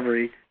into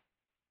recovery,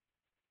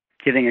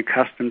 getting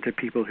accustomed to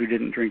people who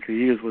didn't drink or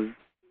use was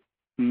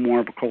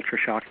more of a culture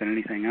shock than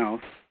anything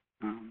else.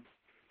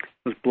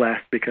 Was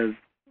blessed because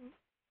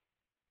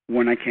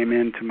when I came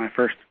into my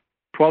first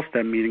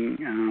 12-step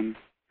meeting,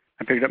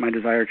 I picked up my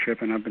Desire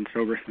trip, and I've been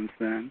sober since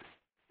then.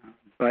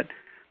 But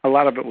a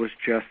lot of it was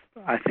just,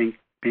 I think,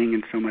 being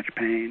in so much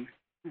pain,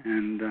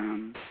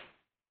 and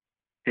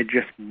it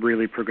just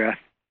really progressed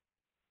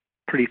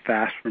pretty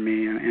fast for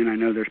me. And I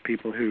know there's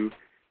people who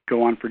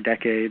go on for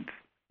decades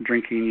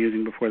drinking and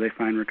using before they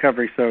find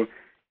recovery. So,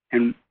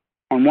 and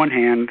on one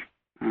hand,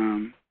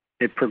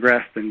 it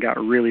progressed and got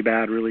really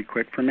bad really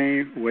quick for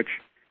me, which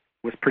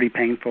was pretty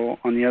painful.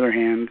 On the other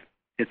hand,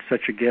 it's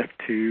such a gift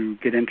to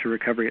get into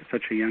recovery at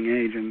such a young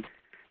age, and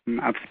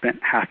I've spent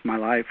half my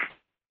life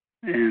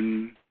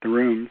in the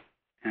room,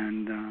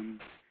 and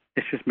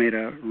it's just made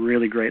a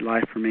really great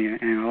life for me.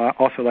 And I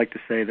also like to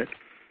say that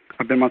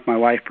I've been with my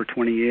wife for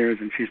 20 years,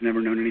 and she's never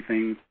known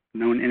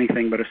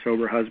anything but a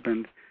sober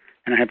husband,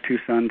 and I have 2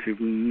 sons who've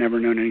never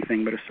known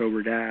anything but a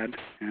sober dad,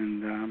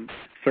 and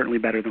certainly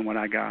better than what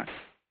I got.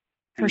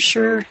 For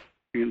sure.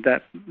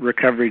 that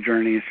recovery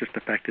journey has just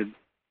affected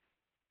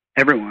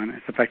everyone.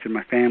 It's affected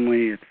my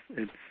family.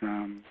 It's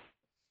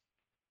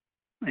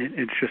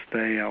just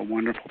a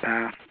wonderful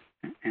path.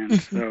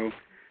 And so,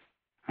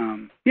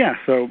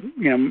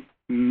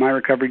 my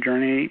recovery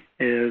journey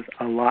is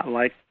a lot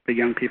like the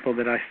young people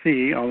that I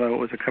see, although it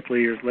was a couple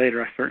of years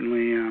later. I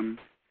certainly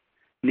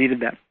needed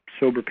that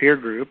sober peer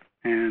group.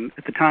 And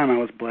at the time, I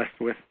was blessed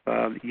with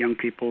young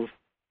people's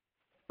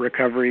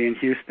recovery in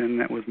Houston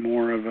that was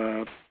more of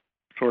a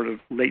sort of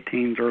late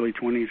teens, early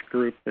 20s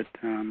group that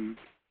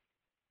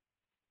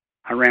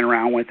I ran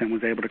around with and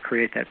was able to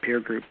create that peer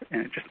group,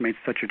 and it just made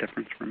such a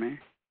difference for me.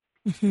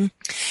 Mm-hmm.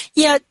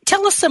 Yeah,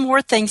 tell us some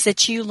more things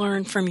that you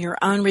learned from your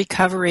own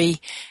recovery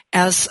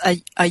as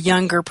a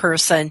younger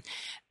person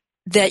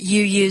that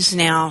you use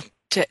now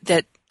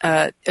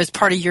as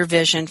part of your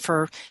vision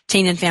for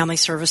teen and family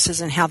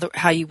services, and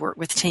how you work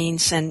with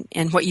teens,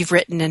 and what you've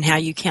written, and how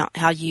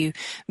you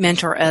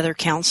mentor other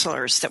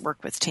counselors that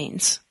work with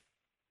teens.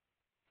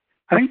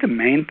 I think the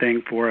main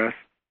thing for us,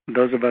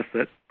 those of us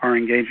that are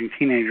engaging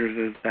teenagers,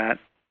 is that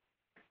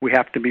we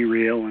have to be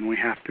real and we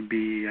have to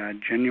be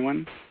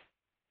genuine,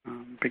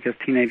 because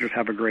teenagers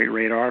have a great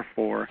radar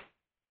for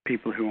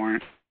people who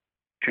aren't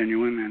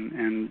genuine.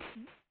 And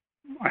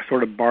I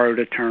sort of borrowed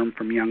a term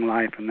from Young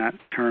Life, and that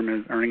term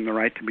is earning the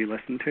right to be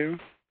listened to.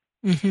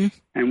 Mm-hmm.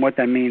 And what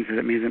that means is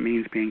it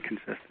means being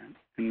consistent.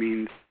 It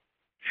means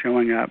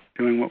showing up,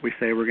 doing what we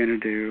say we're going to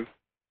do.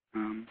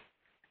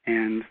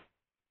 And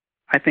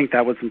I think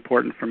that was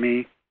important for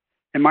me.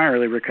 In my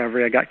early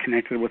recovery, I got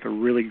connected with a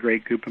really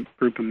great group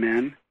of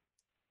men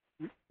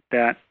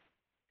that,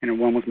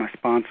 one was my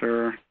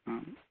sponsor,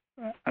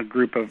 a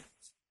group of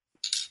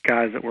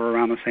guys that were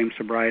around the same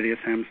sobriety as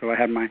him. So I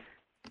had my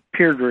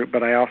peer group,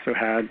 but I also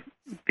had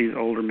these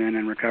older men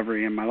in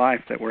recovery in my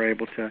life that were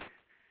able to,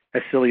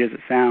 as silly as it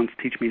sounds,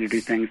 teach me to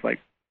do things like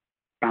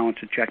balance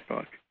a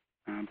checkbook,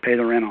 pay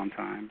the rent on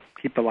time,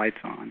 keep the lights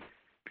on,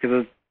 because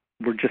those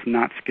were just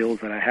not skills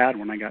that I had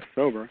when I got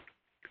sober.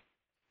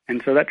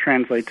 And so that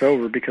translates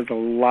over, because a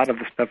lot of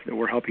the stuff that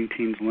we're helping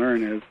teens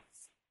learn is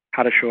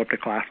how to show up to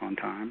class on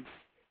time,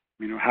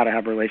 how to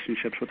have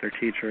relationships with their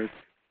teachers,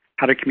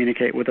 how to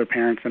communicate with their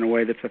parents in a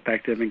way that's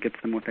effective and gets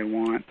them what they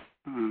want,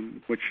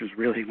 which is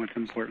really what's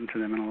important to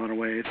them in a lot of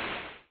ways.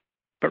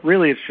 But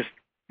really, it's just,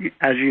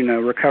 as you know,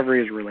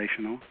 recovery is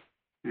relational.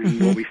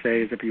 And what we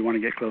say is if you want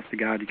to get close to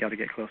God, you got to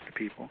get close to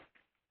people.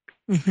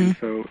 And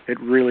so it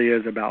really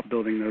is about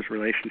building those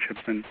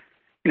relationships. And,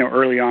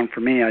 early on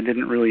for me, I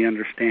didn't really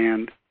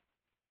understand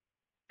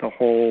the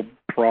whole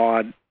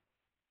broad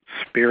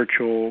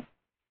spiritual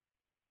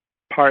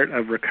part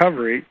of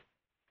recovery,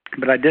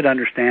 but I did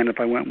understand if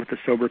I went with the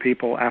sober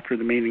people after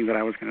the meeting that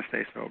I was going to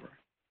stay sober.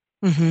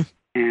 Mm-hmm.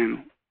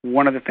 And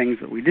one of the things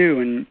that we do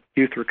in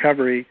youth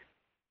recovery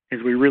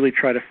is we really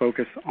try to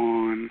focus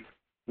on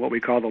what we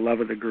call the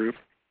love of the group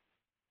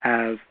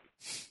as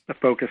the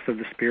focus of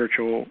the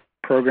spiritual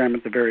program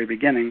at the very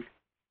beginning,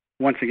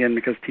 once again,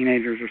 because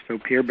teenagers are so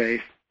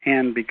peer-based,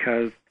 and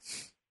because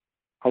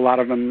a lot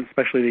of them,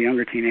 especially the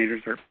younger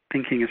teenagers, their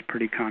thinking is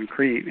pretty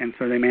concrete, and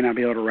so they may not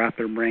be able to wrap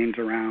their brains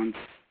around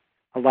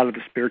a lot of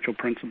the spiritual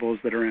principles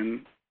that are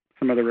in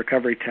some of the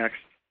recovery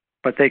texts,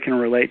 but they can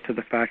relate to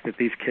the fact that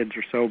these kids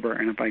are sober,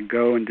 and if I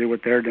go and do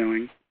what they're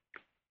doing,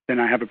 then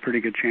I have a pretty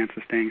good chance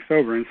of staying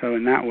sober. And so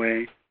in that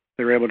way,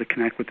 they're able to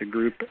connect with the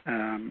group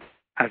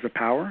as a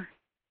power,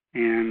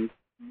 and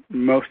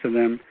most of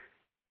them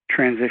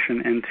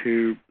transition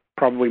into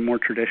probably more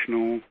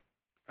traditional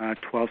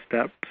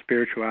 12-step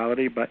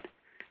spirituality, but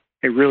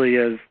it really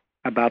is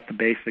about the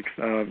basics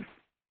of,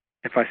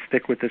 if I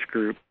stick with this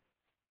group,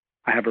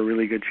 I have a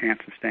really good chance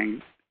of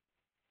staying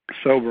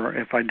sober.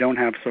 If I don't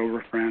have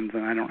sober friends,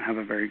 then I don't have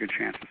a very good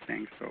chance of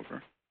staying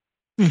sober.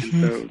 Mm-hmm.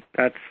 And so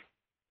that's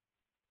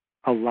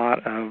a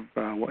lot of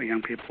what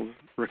young people's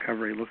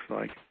recovery looks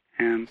like.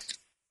 And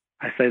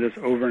I say this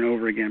over and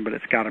over again, but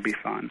it's got to be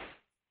fun.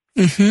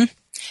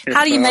 Mm-hmm.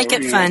 How do you make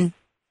it fun?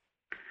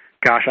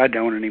 Gosh, I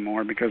don't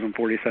anymore because I'm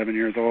 47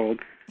 years old.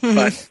 Mm-hmm.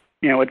 But,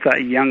 it's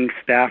that young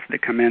staff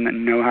that come in that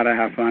know how to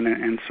have fun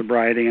and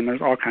sobriety, and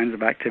there's all kinds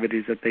of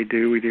activities that they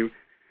do. We do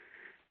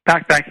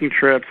backpacking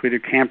trips, we do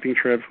camping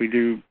trips, we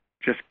do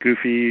just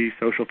goofy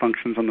social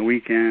functions on the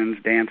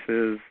weekends,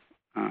 dances,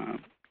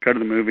 go to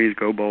the movies,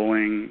 go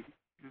bowling.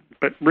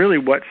 But really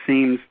what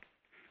seems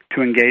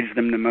to engage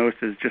them the most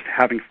is just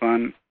having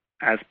fun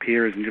as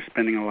peers and just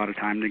spending a lot of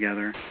time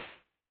together,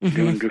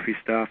 doing goofy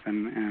stuff.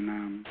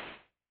 And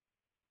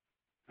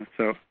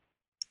so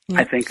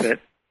I think that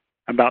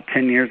about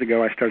 10 years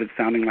ago, I started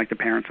sounding like the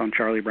parents on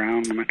Charlie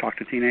Brown when I talk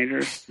to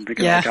teenagers,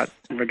 because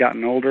I've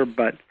gotten older,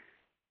 but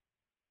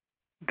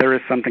there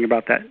is something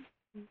about that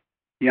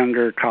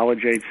younger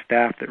college-age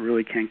staff that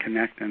really can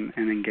connect and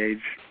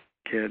engage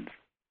kids.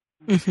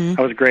 Mm-hmm.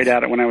 I was great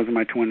at it when I was in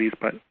my 20s,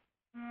 but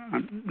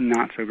I'm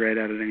not so great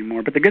at it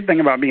anymore. But the good thing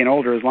about being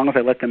older, as long as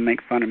I let them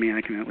make fun of me,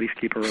 I can at least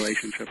keep a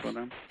relationship with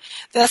them.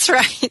 That's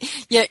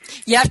right.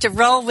 You have to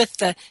roll with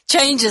the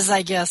changes,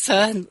 I guess,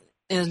 huh?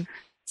 And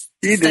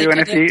You do,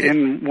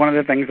 and one of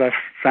the things I've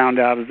found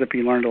out is if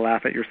you learn to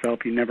laugh at yourself,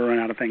 you never run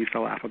out of things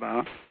to laugh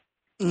about.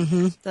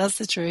 Mm-hmm. That's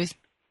the truth.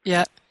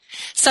 Yeah.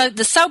 So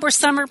the Sober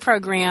Summer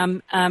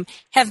program,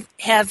 have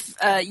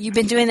you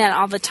been doing that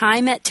all the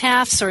time at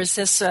Taft's, or is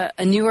this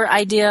a newer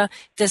idea?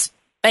 This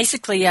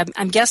basically,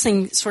 I'm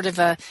guessing, sort of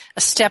a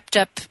stepped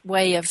up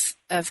way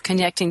of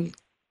connecting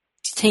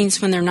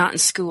teens when they're not in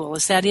school.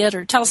 Is that it?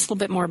 Or tell us a little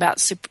bit more about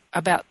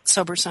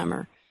Sober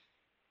Summer.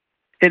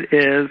 It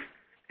is,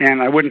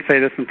 and I wouldn't say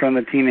this in front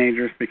of the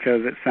teenagers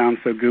because it sounds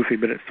so goofy,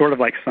 but it's sort of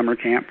like summer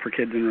camp for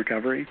kids in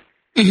recovery.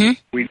 Mm-hmm.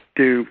 We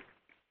do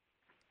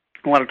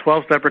a lot of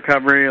 12-step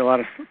recovery, a lot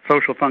of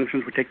social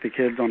functions. We take the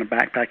kids on a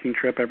backpacking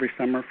trip every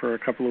summer for a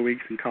couple of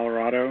weeks in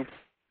Colorado.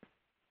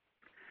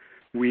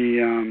 We,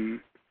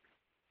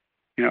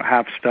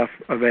 have stuff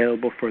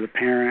available for the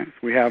parents.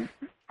 We have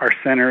our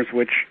centers,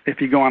 which if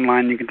you go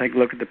online, you can take a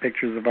look at the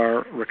pictures of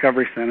our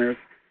recovery centers.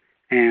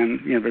 And,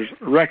 there's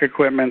rec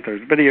equipment,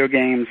 there's video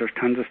games, there's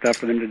tons of stuff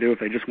for them to do if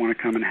they just want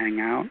to come and hang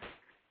out.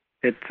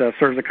 It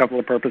serves a couple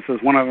of purposes.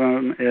 One of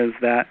them is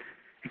that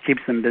it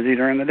keeps them busy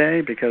during the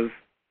day because,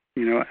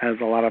 as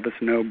a lot of us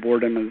know,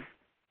 boredom is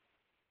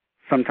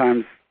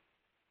sometimes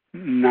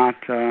not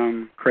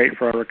great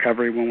for our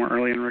recovery when we're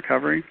early in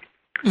recovery.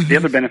 Mm-hmm. The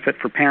other benefit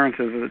for parents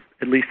is that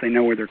at least they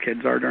know where their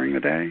kids are during the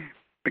day.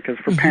 Because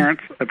for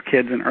parents of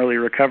kids in early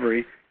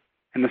recovery,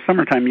 in the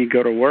summertime you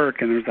go to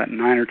work and there's that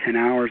 9 or 10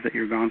 hours that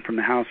you're gone from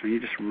the house and you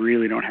just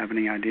really don't have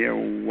any idea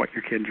what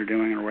your kids are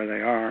doing or where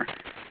they are.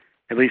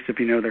 At least if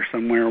you know they're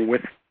somewhere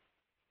with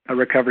a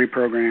recovery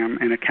program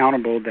and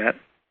accountable, that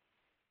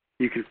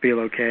you can feel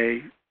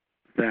okay,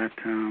 that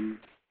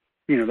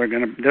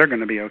they're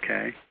gonna be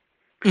okay.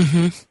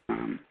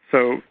 Mm-hmm.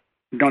 So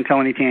don't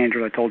tell any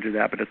teenagers I told you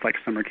that, but it's like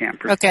summer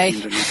camp for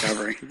teens in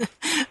recovery.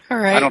 All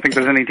right. I don't think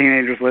there's any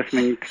teenagers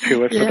listening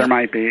to us, but there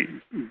might be.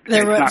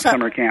 It's not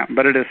summer camp,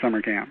 but it is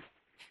summer camp.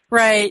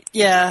 Right.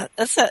 Yeah.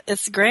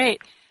 It's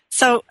great.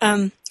 So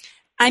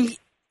I'm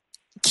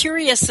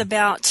curious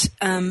about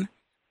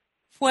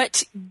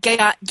what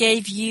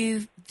gave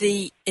you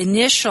the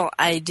initial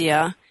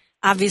idea.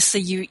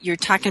 Obviously, you're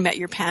talking about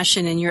your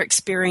passion and your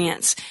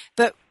experience,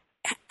 but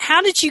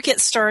how did you get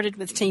started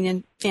with Teen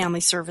and Family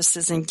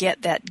Services and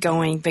get that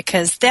going?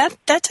 Because that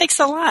takes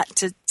a lot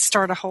to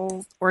start a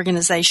whole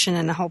organization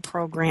and a whole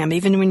program,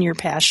 even when you're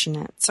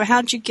passionate. So how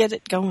did you get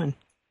it going?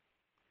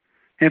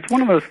 It's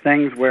one of those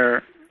things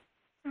where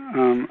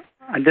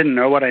I didn't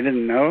know what I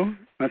didn't know.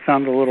 That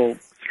sounds a little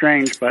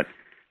strange, but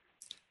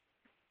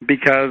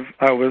because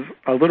I was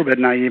a little bit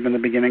naive in the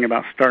beginning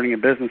about starting a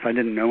business, I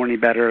didn't know any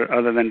better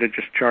other than to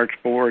just charge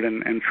forward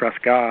and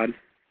trust God.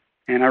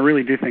 And I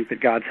really do think that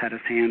God's had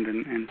his hand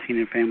in Teen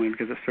and Family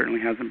because it certainly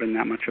hasn't been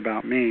that much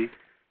about me.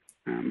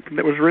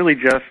 It was really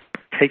just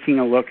taking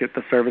a look at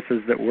the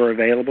services that were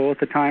available at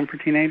the time for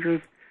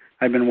teenagers.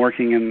 I've been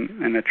working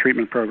in a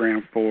treatment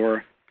program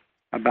for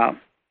about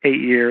 8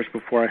 years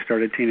before I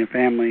started Teen and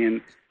Family and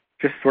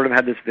just sort of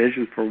had this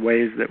vision for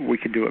ways that we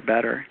could do it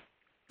better.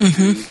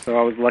 Mm-hmm. So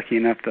I was lucky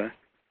enough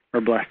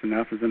or blessed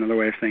enough is another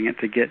way of saying it,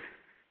 to get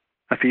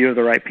a few of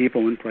the right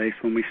people in place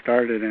when we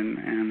started.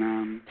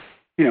 And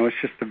it's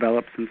just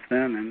developed since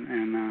then,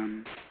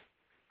 and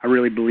I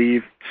really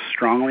believe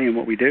strongly in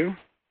what we do,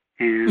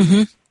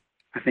 and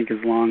I think as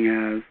long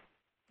as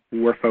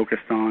we're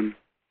focused on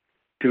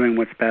doing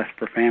what's best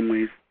for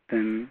families,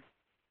 then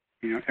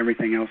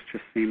everything else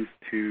just seems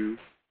to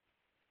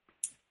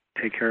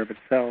take care of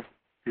itself,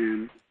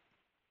 and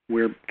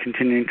we're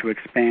continuing to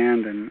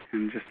expand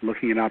and just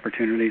looking at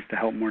opportunities to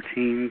help more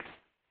teens,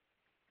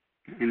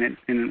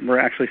 and we're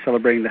actually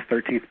celebrating the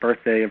 13th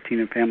birthday of Teen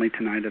and Family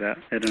tonight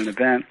at an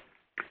event.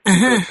 So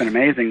it's been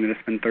amazing that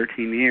it's been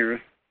 13 years.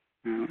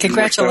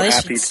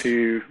 Congratulations!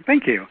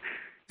 Thank you.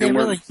 And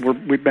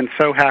we've been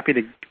so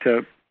happy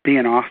to be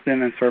in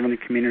Austin and serving the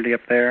community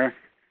up there.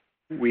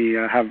 We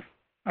have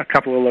a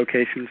couple of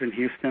locations in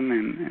Houston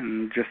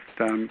and just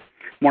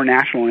more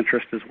national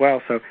interest as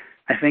well. So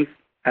I think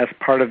as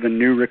part of the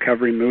new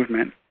recovery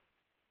movement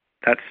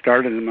that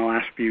started in the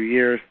last few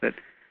years, that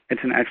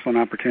it's an excellent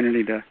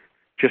opportunity to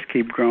just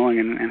keep growing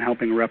and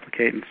helping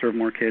replicate and serve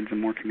more kids and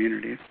more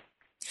communities.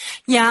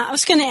 Yeah, I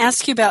was going to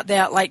ask you about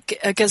that,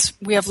 because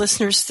we have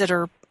listeners that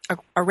are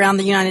around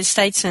the United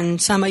States and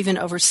some even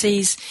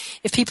overseas.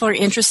 If people are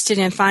interested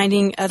in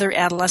finding other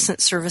adolescent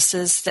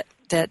services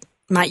that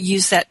might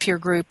use that peer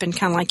group and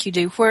kind of like you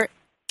do, where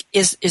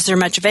is there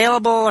much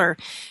available, or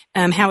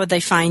how would they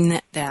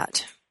find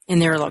that in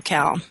their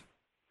locale?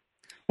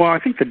 Well, I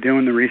think that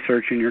doing the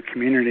research in your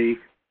community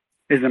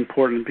is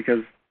important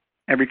because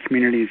every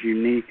community is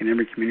unique and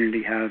every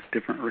community has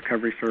different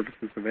recovery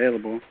services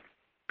available.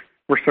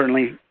 We're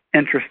certainly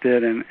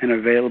interested and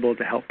available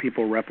to help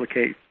people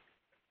replicate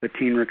the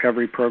teen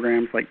recovery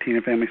programs like Teen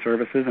and Family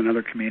Services in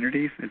other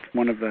communities. It's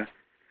one of the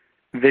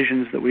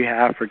visions that we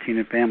have for Teen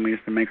and Family is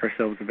to make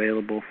ourselves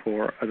available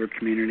for other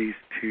communities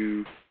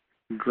to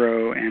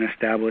grow and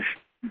establish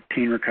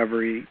teen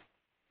recovery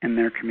in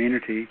their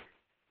community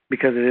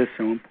because it is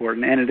so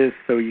important and it is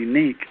so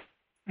unique.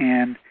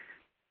 And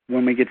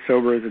when we get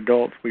sober as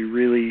adults, we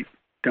really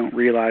don't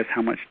realize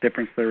how much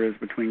difference there is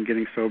between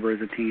getting sober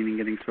as a teen and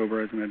getting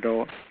sober as an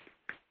adult,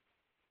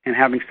 and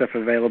having stuff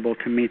available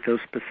to meet those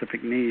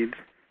specific needs.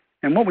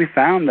 And what we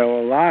found, though,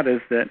 a lot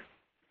is that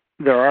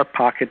there are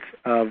pockets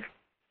of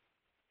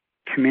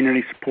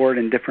community support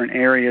in different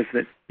areas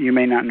that you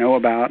may not know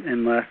about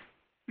unless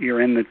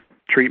you're in the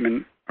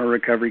treatment or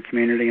recovery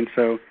community. And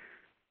so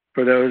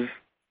for those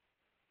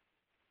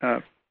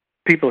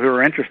people who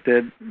are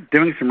interested,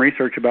 doing some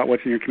research about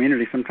what's in your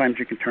community, sometimes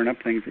you can turn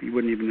up things that you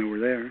wouldn't even know were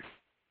there.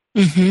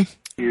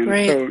 Mm-hmm. And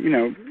Great. so,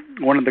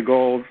 one of the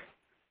goals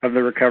of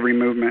the recovery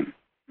movement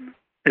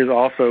is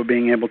also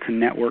being able to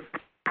network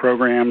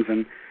programs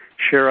and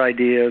share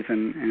ideas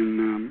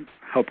and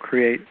help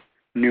create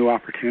new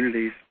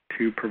opportunities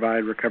to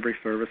provide recovery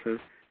services.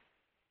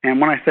 And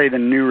when I say the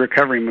new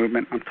recovery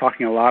movement, I'm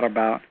talking a lot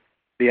about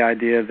the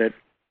idea that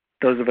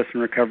those of us in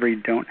recovery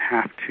don't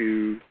have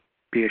to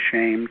be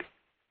ashamed,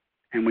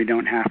 and we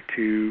don't have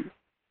to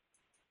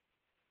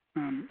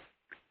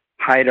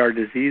hide our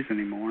disease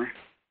anymore.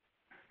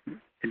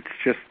 It's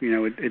just,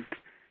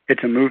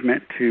 it's a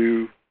movement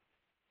to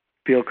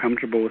feel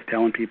comfortable with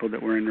telling people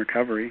that we're in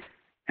recovery.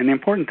 And the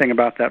important thing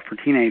about that for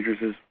teenagers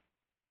is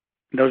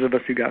those of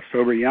us who got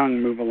sober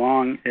young, move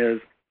along,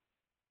 is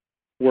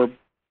we're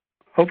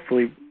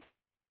hopefully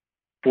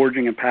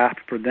forging a path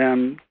for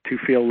them to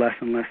feel less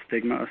and less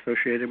stigma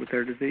associated with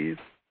their disease.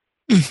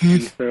 Mm-hmm.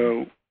 And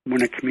so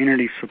when a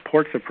community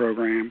supports a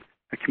program,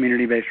 a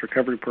community-based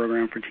recovery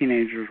program for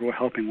teenagers, we're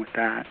helping with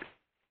that.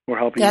 We're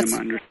helping them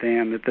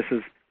understand that this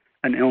is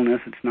an illness.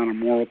 It's not a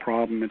moral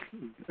problem.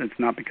 It's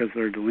not because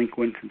they're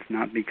delinquents. It's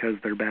not because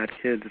they're bad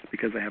kids. It's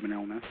because they have an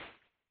illness.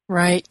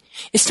 Right.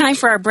 It's time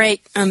for our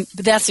break, but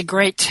that's a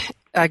great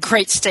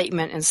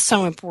statement and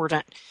so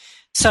important.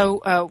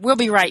 So we'll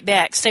be right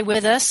back. Stay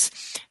with us.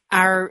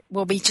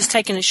 We'll be just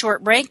taking a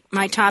short break.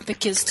 My topic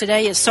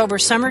today is Sober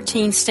Summer,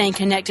 Teens Staying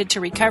Connected to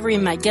Recovery,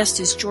 and my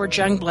guest is George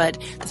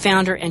Youngblood, the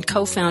founder and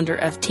co-founder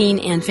of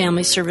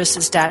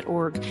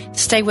teenandfamilyservices.org.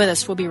 Stay with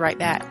us. We'll be right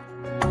back.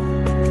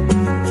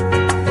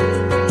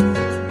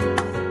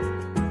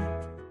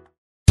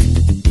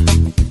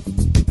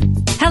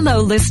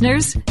 Hello,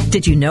 listeners.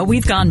 Did you know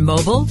we've gone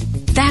mobile?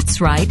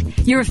 That's right.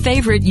 Your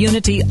favorite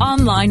Unity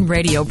online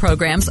radio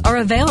programs are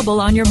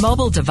available on your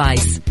mobile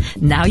device.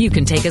 Now you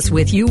can take us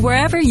with you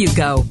wherever you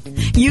go.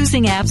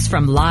 Using apps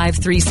from Live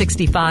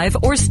 365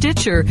 or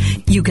Stitcher,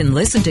 you can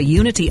listen to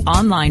Unity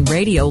online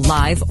radio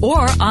live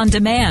or on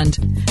demand.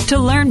 To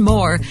learn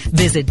more,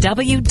 visit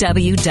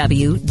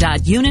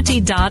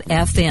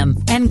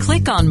www.unity.fm and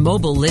click on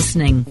mobile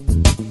listening.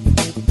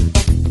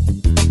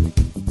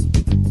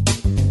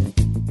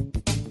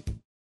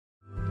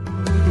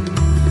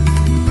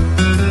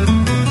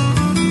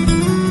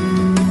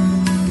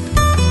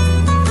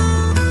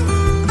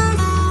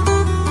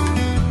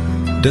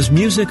 Does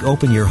music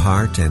open your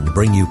heart and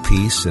bring you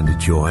peace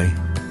and joy?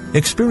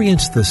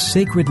 Experience the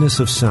sacredness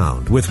of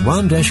sound with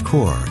Ramdesh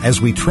Kaur as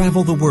we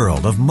travel the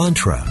world of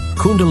mantra,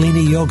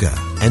 Kundalini Yoga,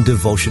 and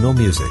devotional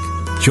music.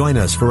 Join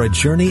us for a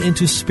journey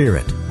into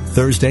spirit.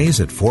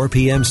 Thursdays at 4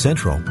 p.m.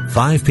 Central,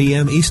 5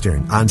 p.m.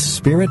 Eastern on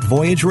Spirit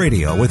Voyage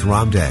Radio with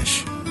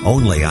Ramdesh.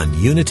 Only on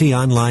Unity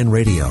Online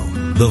Radio,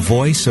 the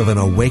voice of an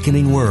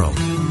awakening world.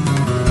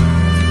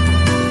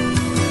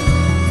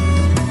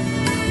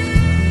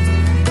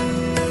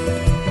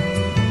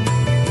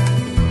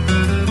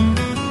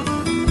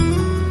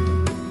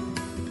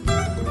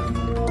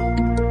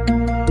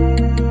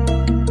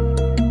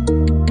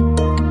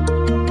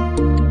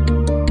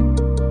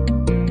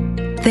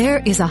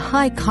 There is a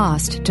high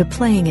cost to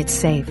playing it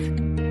safe.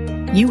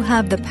 You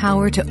have the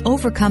power to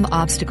overcome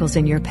obstacles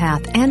in your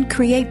path and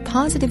create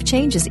positive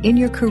changes in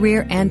your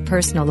career and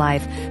personal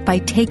life by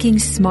taking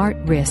smart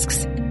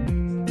risks.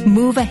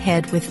 Move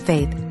ahead with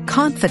faith,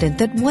 confident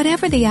that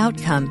whatever the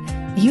outcome,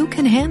 you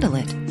can handle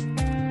it.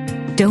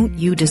 Don't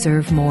you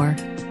deserve more?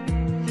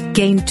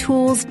 Gain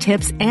tools,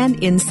 tips,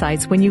 and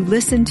insights when you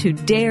listen to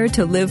Dare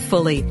to Live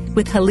Fully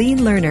with Helene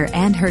Lerner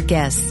and her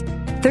guests,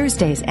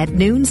 Thursdays at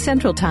noon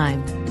Central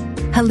Time.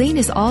 Helene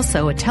is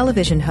also a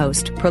television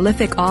host,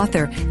 prolific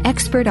author,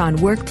 expert on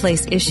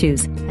workplace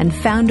issues, and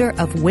founder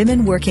of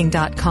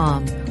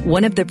WomenWorking.com,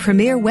 one of the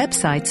premier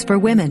websites for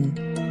women.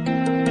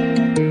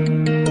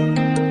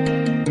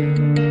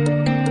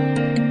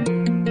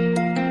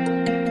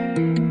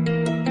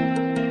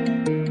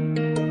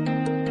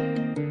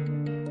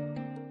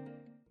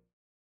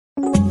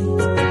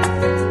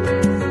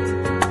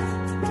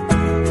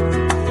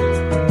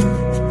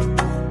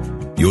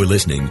 You're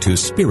listening to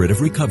Spirit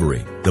of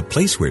Recovery, the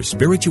place where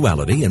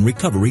spirituality and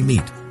recovery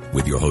meet,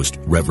 with your host,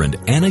 Reverend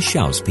Anna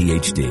Schaus,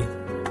 Ph.D.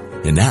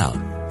 And now,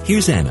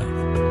 here's Anna.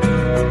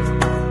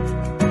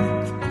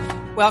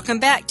 Welcome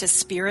back to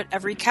Spirit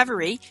of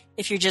Recovery.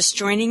 If you're just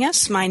joining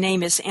us, my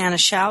name is Anna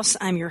Schaus.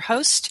 I'm your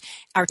host.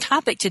 Our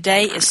topic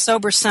today is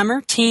Sober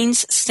Summer,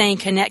 Teens Staying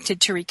Connected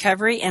to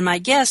Recovery, and my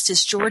guest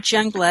is George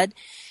Youngblood.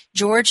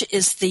 George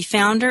is the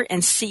founder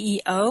and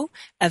CEO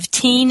of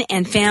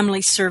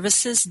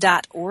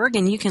teenandfamilyservices.org,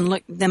 and you can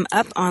look them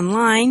up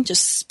online,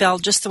 just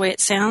spelled just the way it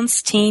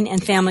sounds,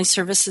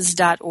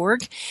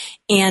 teenandfamilyservices.org.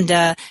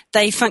 And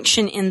they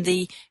function in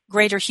the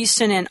greater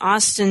Houston and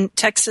Austin,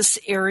 Texas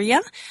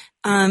area.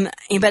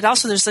 But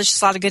also there's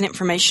just a lot of good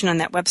information on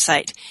that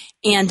website.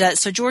 And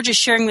so George is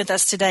sharing with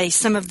us today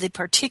some of the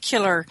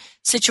particular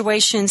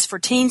situations for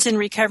teens in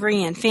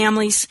recovery and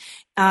families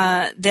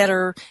that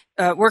are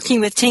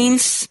working with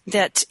teens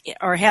that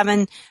are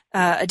having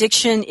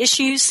addiction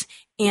issues.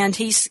 And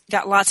he's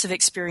got lots of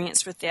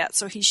experience with that.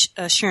 So he's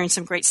sharing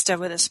some great stuff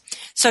with us.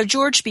 So,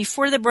 George,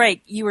 before the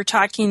break, you were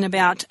talking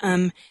about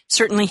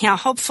certainly how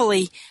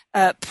hopefully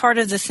part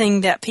of the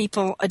thing that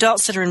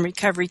adults that are in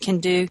recovery can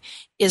do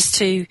is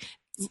to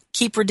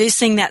keep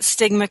reducing that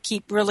stigma,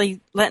 keep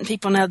really letting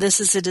people know this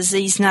is a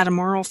disease, not a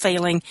moral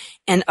failing,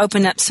 and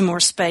open up some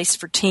more space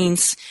for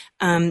teens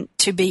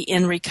to be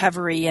in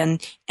recovery and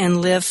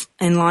live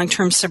in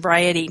long-term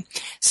sobriety.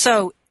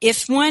 So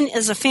if one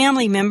is a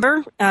family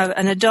member,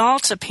 an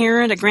adult, a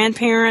parent, a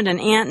grandparent, an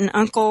aunt and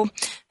uncle,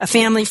 a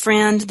family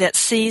friend that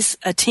sees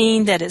a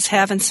teen that is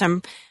having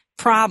some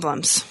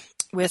problems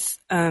with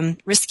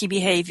risky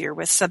behavior,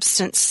 with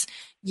substance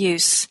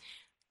use,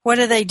 what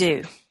do they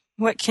do?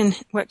 What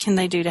can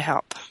they do to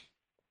help?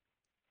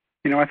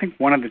 I think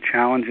one of the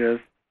challenges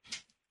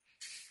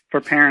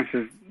for parents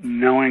is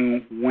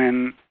knowing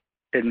when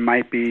it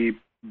might be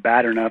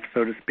bad enough,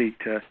 so to speak,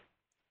 to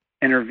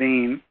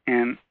intervene.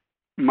 And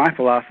my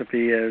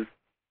philosophy is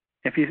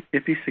if you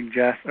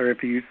suggest or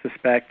if you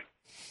suspect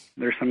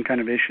there's some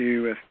kind of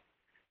issue, if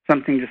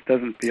something just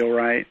doesn't feel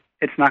right,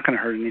 it's not going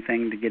to hurt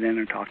anything to get in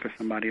and talk to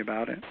somebody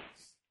about it.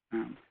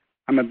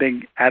 I'm a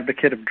big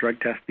advocate of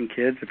drug testing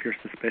kids if you're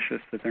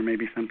suspicious that there may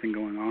be something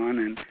going on.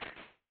 And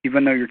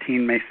even though your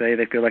teen may say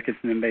they feel like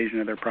it's an invasion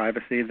of their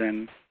privacy,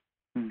 then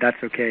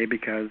that's okay,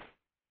 because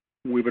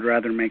we would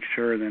rather make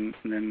sure than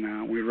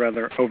we'd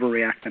rather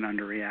overreact than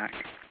underreact.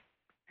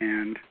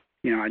 And,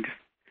 I just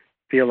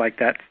feel like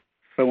that's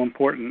so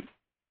important.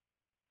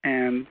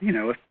 And,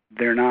 if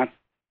they're not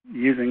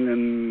using,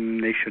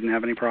 then they shouldn't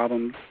have any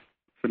problems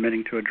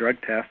submitting to a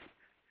drug test.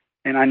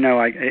 And I know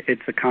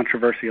it's a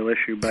controversial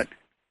issue, but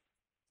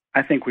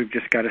I think we've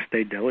just got to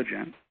stay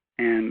diligent.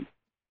 And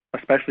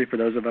especially for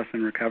those of us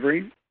in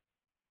recovery,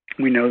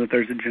 we know that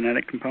there's a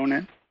genetic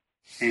component,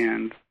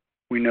 and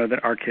we know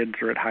that our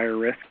kids are at higher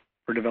risk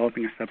for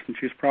developing a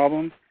substance use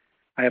problem.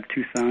 I have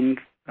two sons,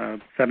 a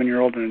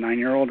 7-year-old and a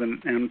 9-year-old,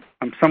 and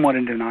I'm somewhat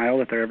in denial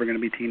that they're ever going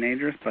to be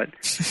teenagers, but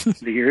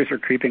the years are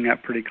creeping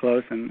up pretty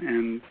close,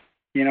 and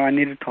I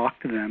need to talk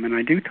to them, and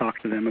I do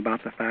talk to them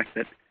about the fact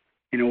that,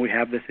 we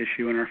have this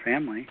issue in our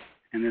family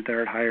and that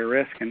they're at higher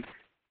risk, and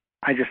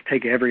I just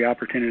take every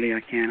opportunity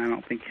I can. I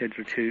don't think kids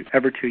are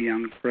ever too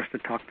young for us to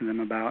talk to them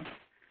about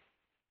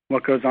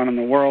what goes on in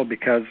the world,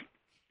 because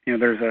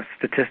there's a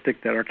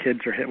statistic that our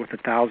kids are hit with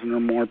 1,000 or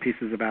more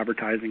pieces of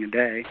advertising a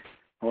day,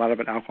 a lot of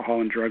it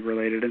alcohol and drug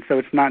related. And so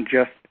it's not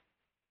just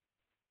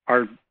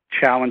our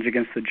challenge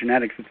against the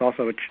genetics, it's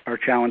also our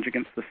challenge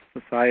against the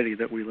society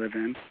that we live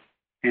in.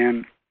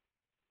 And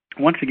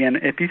once again,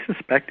 if you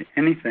suspect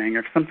anything,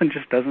 if something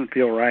just doesn't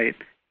feel right,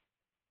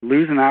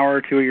 lose an hour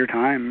or two of your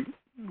time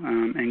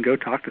and go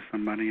talk to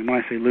somebody. And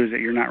when I say lose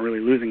it, you're not really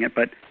losing it,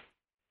 but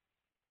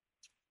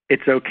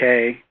it's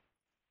okay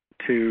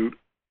to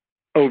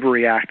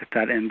overreact if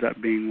that ends up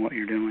being what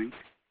you're doing.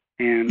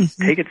 And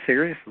take it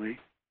seriously.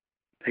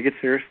 Take it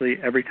seriously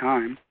every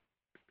time.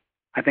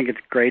 I think it's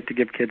great to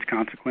give kids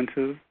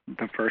consequences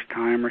the first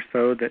time or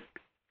so that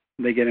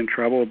they get in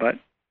trouble, but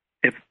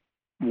if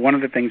one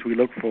of the things we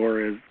look for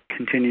is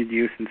continued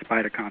use in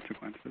spite of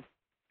consequences.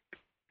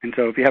 And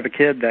so if you have a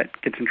kid that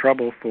gets in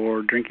trouble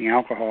for drinking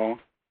alcohol,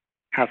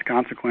 has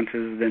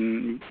consequences,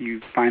 then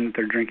you find that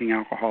they're drinking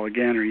alcohol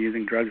again or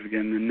using drugs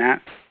again, then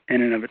that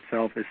in and of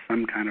itself is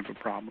some kind of a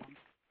problem.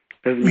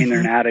 Doesn't mean they're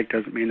an addict,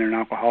 doesn't mean they're an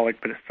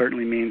alcoholic, but it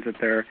certainly means that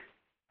they're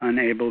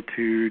unable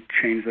to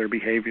change their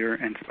behavior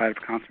in spite of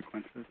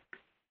consequences.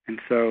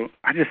 And so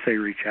I just say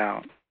reach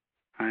out.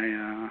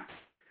 I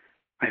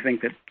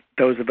think that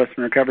those of us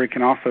in recovery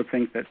can also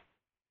think that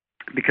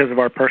because of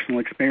our personal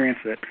experience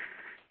that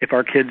if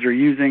our kids are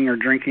using or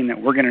drinking,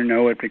 that we're going to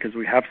know it because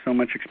we have so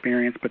much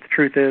experience. But the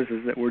truth is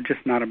that we're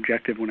just not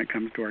objective when it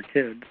comes to our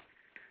kids.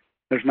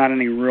 There's not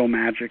any real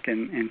magic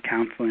in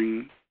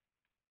counseling.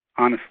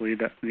 Honestly,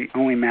 the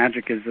only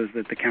magic is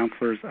that the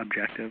counselor is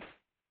objective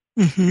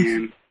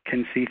and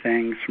can see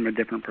things from a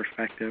different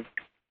perspective.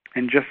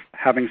 And just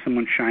having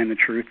someone shine the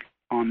truth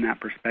on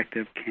that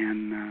perspective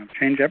can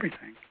change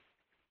everything.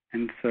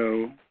 And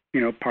so,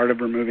 part of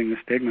removing the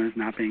stigma is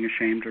not being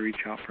ashamed to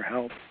reach out for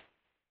help.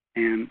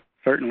 And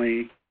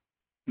certainly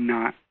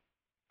not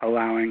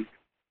allowing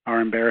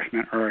our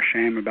embarrassment or our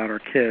shame about our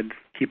kids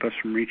keep us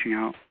from reaching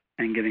out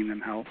and getting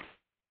them help.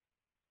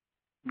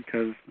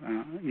 Because,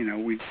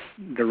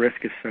 the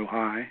risk is so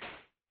high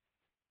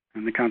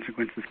and the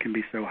consequences can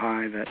be so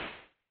high that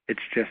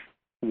it's just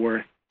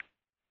worth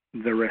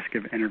the risk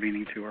of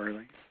intervening too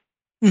early.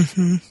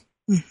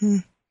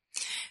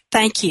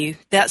 Thank you.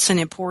 That's an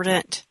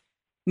important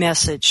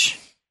message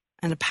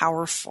and a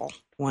powerful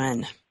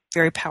one.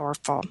 Very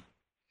powerful.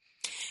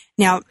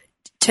 Now,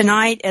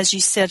 tonight, as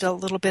you said a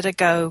little bit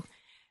ago,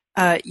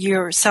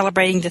 you're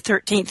celebrating the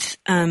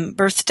 13th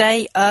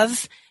birthday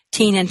of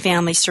Teen and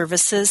Family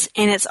Services,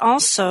 and it's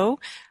also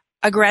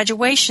a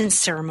graduation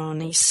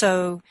ceremony.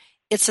 So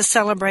it's a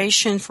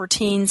celebration for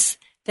teens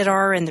that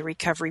are in the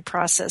recovery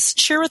process.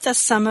 Share with us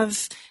some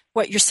of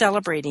what you're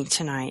celebrating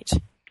tonight.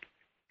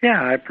 Yeah,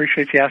 I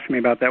appreciate you asking me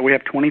about that. We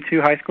have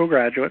 22 high school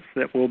graduates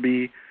that will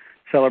be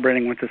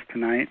celebrating with us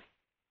tonight.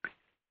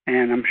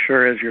 And I'm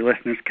sure, as your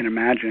listeners can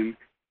imagine,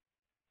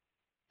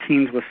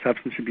 teens with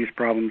substance abuse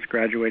problems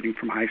graduating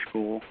from high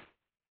school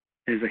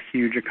is a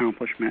huge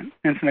accomplishment.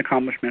 And it's an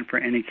accomplishment for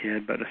any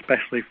kid, but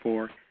especially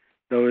for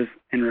those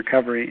in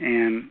recovery.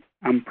 And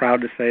I'm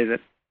proud to say that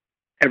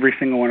every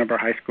single one of our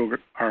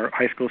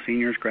high school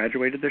seniors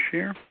graduated this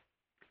year.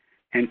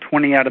 And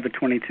 20 out of the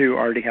 22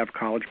 already have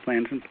college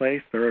plans in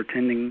place. They're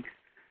attending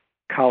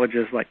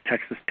colleges like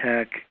Texas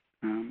Tech,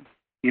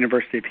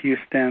 University of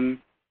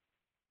Houston,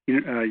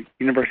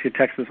 University of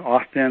Texas,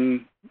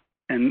 Austin,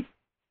 and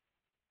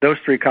those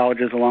three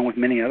colleges, along with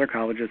many other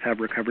colleges, have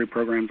recovery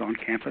programs on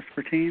campus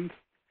for teens.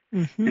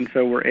 Mm-hmm. And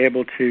so we're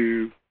able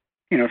to,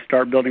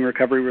 start building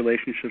recovery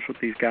relationships with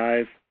these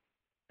guys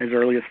as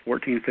early as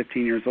 14,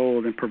 15 years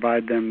old and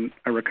provide them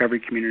a recovery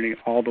community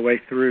all the way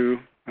through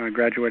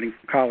graduating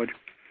from college.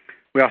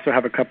 We also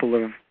have a couple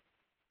of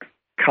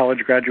college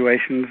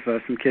graduations,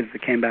 some kids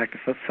that came back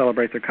to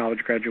celebrate their college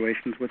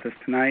graduations with us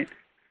tonight.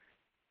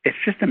 It's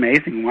just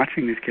amazing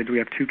watching these kids. We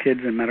have 2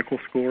 kids in medical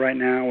school right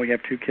now. We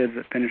have 2 kids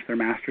that finished their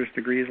master's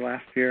degrees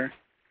last year.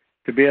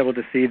 To be able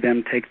to see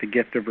them take the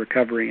gift of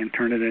recovery and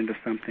turn it into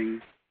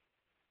something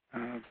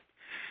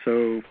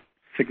so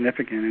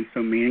significant and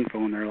so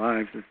meaningful in their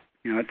lives is,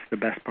 it's the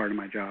best part of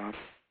my job.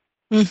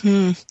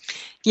 Mm-hmm.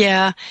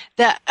 Yeah,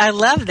 I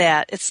love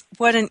that. It's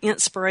what an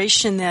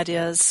inspiration that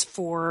is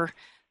for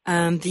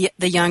the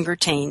younger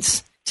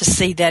teens to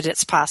see that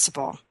it's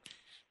possible,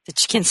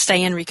 that you can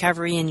stay in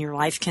recovery and your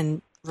life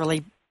can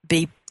really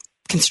be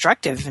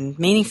constructive and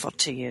meaningful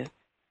to you.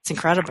 It's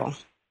incredible.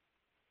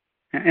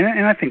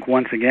 And I think,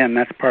 once again,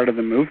 that's part of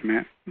the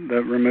movement,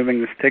 the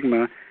removing the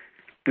stigma,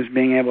 is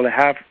being able to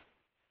have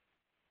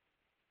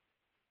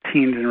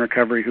teens in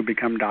recovery who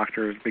become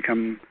doctors,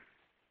 become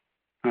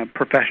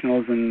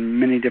professionals in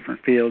many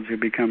different fields, who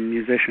become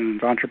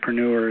musicians,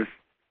 entrepreneurs.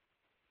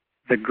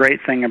 The great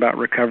thing about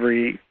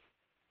recovery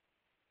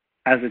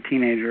as a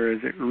teenager is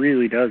it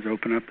really does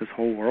open up this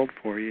whole world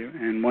for you.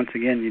 And once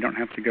again, you don't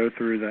have to go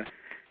through the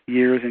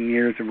years and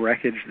years of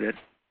wreckage that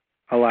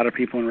a lot of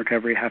people in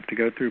recovery have to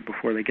go through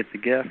before they get the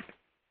gift.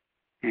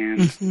 And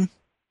mm-hmm.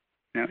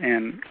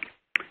 And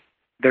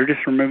they're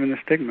just removing the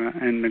stigma.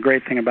 And the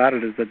great thing about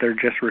it is that they're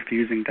just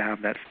refusing to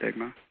have that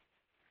stigma.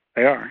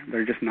 They are.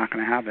 They're just not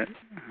going to have it.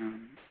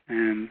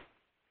 And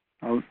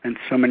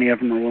so many of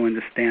them are willing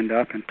to stand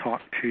up and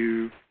talk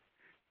to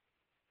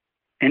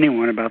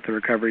anyone about the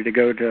recovery, to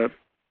go to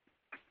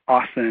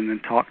Austin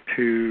and talk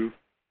to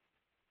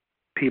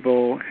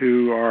people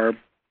who are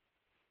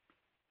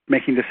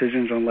making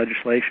decisions on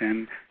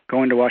legislation,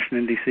 going to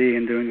Washington, D.C.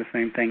 and doing the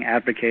same thing,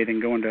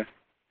 advocating, going to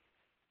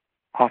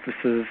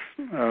offices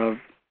of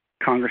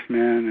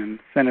congressmen and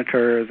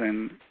senators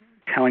and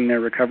telling their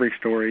recovery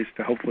stories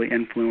to hopefully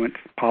influence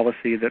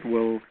policy that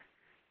will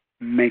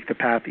make the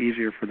path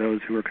easier for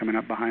those who are coming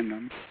up behind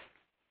them.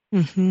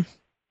 Mm-hmm.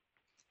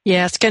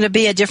 Yeah, it's going to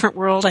be a different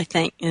world, I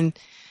think. And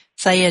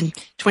say in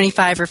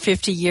 25 or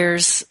 50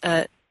 years,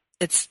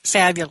 it's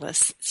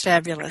fabulous. It's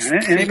fabulous.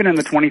 And even in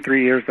the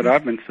 23 years that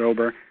I've been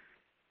sober,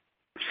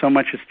 so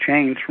much has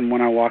changed from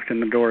when I walked in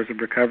the doors of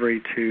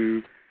recovery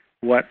to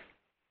what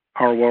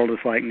our world is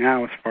like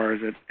now as far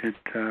as it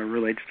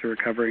relates to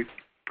recovery.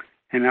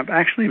 And I've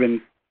actually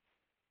been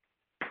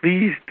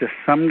pleased to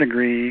some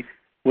degree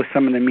with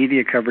some of the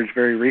media coverage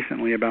very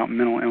recently about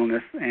mental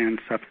illness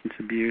and substance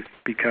abuse,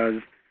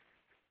 because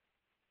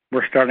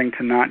we're starting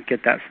to not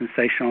get that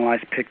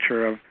sensationalized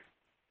picture of,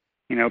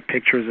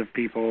 pictures of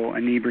people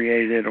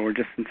inebriated or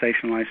just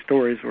sensationalized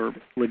stories. We're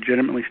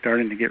legitimately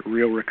starting to get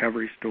real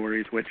recovery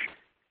stories, which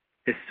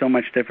is so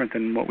much different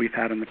than what we've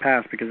had in the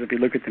past. Because if you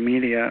look at the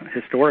media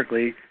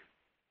historically,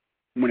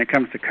 when it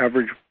comes to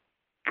coverage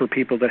for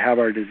people that have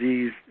our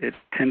disease, it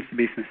tends to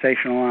be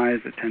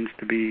sensationalized. It tends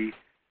to be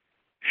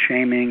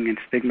shaming and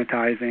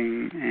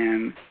stigmatizing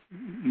and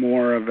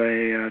more of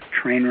a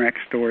train wreck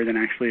story than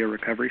actually a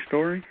recovery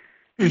story.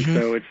 Mm-hmm.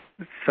 And so it's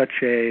such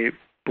a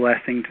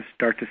blessing to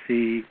start to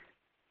see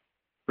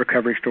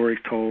recovery stories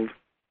told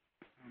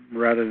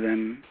rather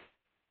than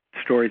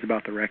stories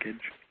about the wreckage.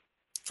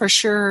 For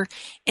sure.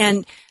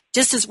 And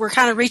just as we're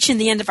kind of reaching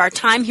the end of our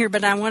time here,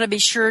 but I want to be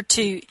sure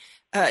to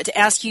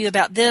ask you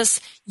about this.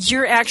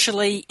 You're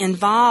actually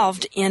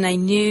involved in a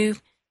new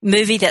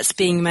movie that's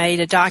being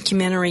made, a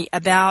documentary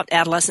about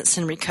adolescents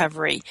in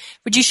recovery.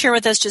 Would you share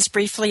with us just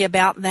briefly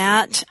about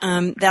that?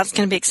 That's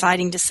going to be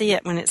exciting to see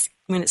it when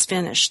it's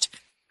finished.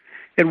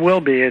 It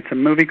will be. It's a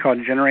movie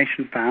called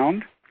Generation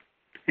Found,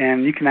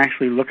 And you can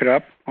actually look it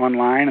up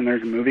online, and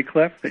there's a movie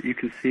clip that you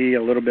can see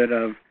a little bit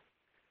of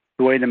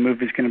the way the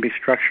movie is going to be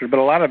structured. But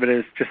a lot of it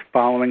is just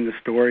following the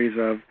stories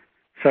of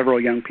several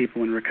young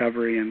people in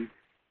recovery, and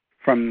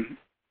from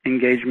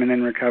engagement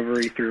in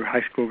recovery through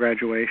high school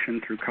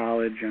graduation, through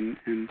college,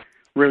 and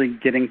really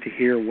getting to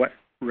hear what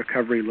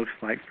recovery looks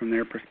like from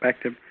their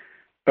perspective.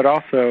 But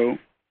also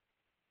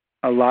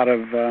a lot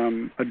of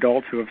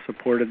adults who have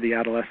supported the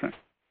adolescent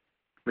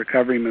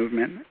recovery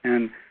movement.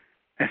 And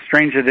as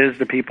strange it is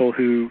to people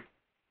who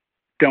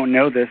don't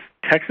know this,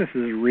 Texas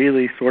is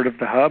really sort of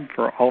the hub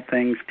for all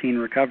things teen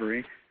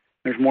recovery.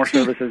 There's more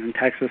services in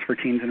Texas for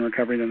teens in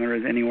recovery than there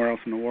is anywhere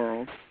else in the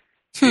world.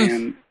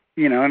 And,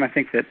 and I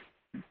think that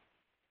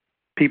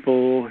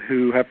people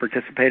who have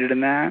participated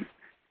in that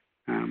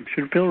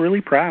should feel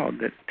really proud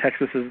that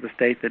Texas is the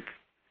state that's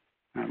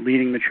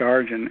leading the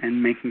charge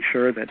and making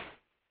sure that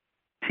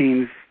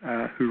teens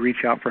who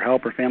reach out for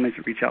help, or families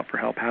that reach out for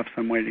help, have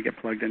some way to get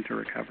plugged into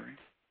recovery.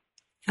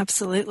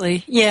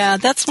 Absolutely. Yeah,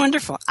 that's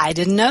wonderful. I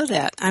didn't know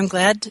that. I'm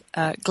glad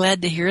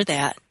to hear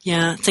that.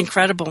 Yeah, it's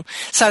incredible.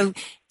 So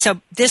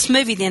this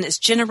movie then is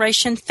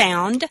Generation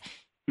Found,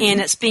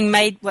 and it's being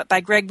made by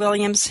Greg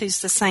Williams,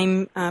 who's the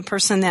same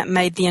person that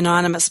made The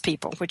Anonymous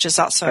People, which is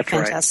also a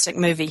fantastic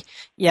movie.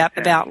 Yep,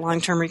 about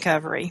long-term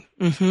recovery.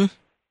 Mm-hmm.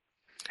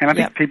 And I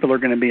think people are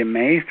going to be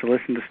amazed to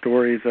listen to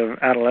stories of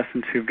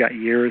adolescents who've got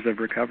years of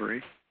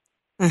recovery.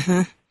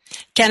 Mm-hmm.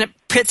 Kind of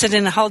puts it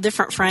in a whole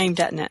different frame,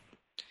 doesn't it?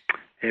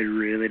 It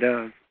really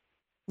does.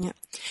 Yeah.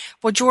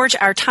 Well, George,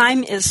 our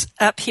time is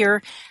up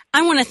here.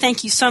 I want to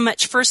thank you so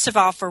much, first of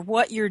all, for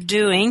what you're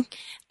doing.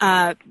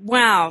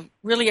 Wow,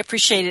 really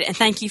appreciate it. And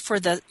thank you for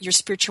your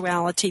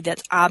spirituality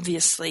that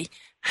obviously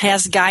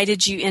has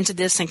guided you into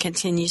this and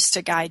continues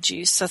to guide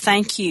you. So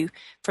thank you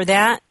for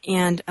that.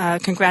 And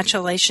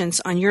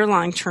congratulations on your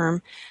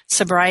long-term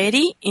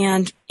sobriety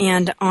and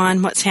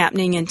on what's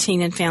happening in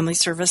teen and family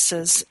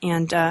services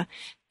and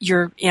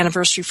your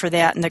anniversary for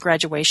that and the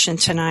graduation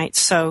tonight.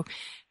 So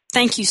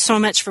thank you so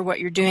much for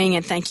what you're doing,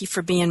 and thank you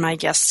for being my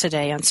guest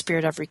today on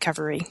Spirit of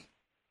Recovery.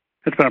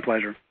 It's been a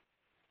pleasure.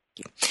 Thank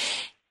you.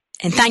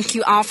 And thank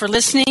you all for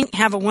listening.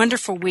 Have a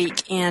wonderful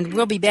week, and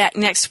we'll be back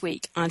next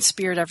week on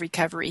Spirit of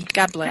Recovery.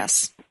 God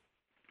bless.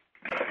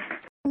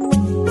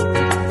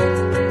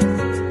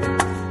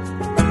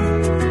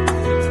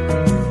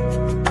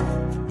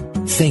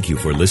 Thank you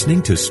for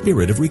listening to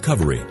Spirit of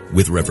Recovery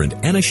with Reverend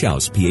Anna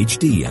Schaus,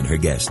 Ph.D., and her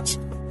guests.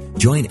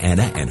 Join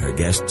Anna and her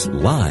guests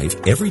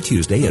live every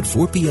Tuesday at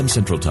 4 p.m.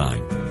 Central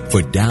Time for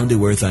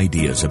down-to-earth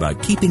ideas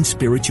about keeping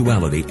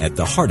spirituality at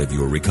the heart of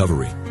your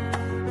recovery.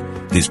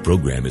 This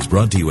program is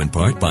brought to you in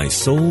part by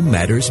Soul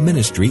Matters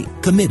Ministry,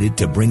 committed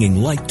to bringing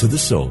light to the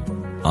soul.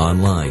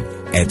 Online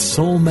at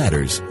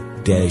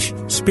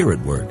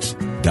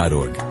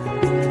soulmatters-spiritworks.org.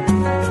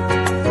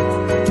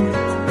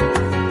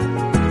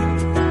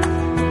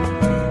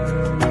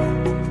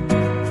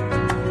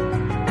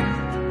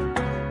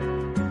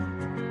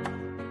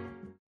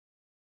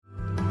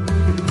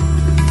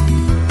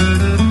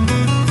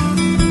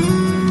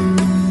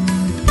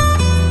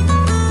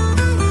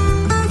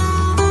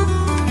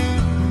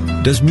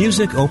 Does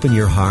music open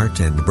your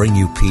heart and bring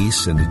you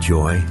peace and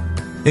joy?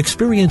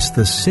 Experience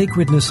the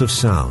sacredness of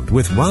sound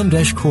with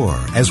Ramdesh Kaur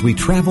as we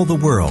travel the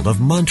world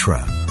of mantra,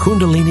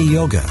 Kundalini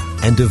Yoga,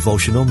 and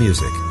devotional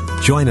music.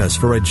 Join us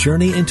for a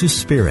journey into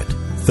spirit,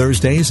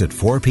 Thursdays at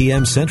 4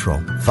 p.m.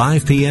 Central,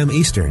 5 p.m.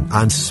 Eastern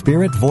on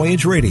Spirit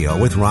Voyage Radio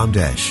with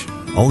Ramdesh.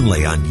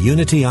 Only on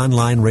Unity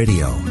Online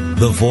Radio,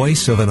 the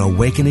voice of an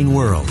awakening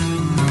world.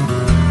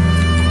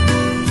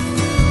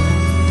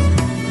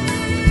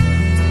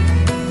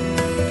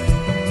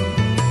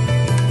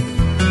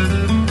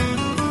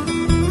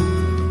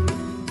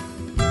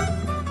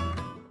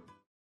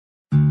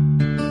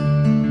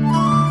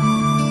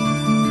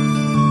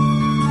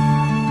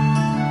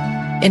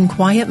 In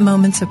quiet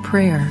moments of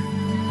prayer,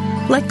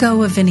 let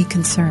go of any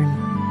concern.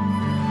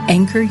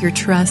 Anchor your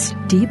trust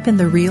deep in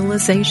the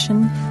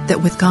realization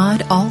that with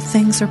God all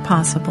things are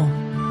possible.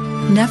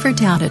 Never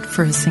doubt it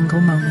for a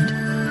single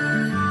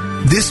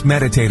moment. This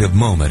meditative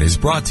moment is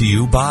brought to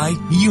you by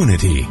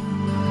Unity.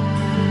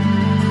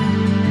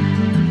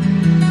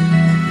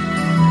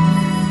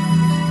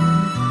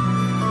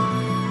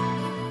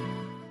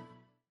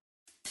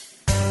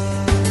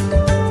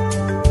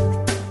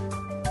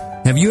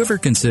 Have you ever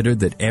considered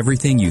that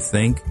everything you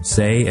think,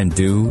 say, and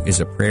do is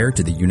a prayer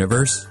to the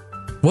universe?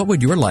 What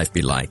would your life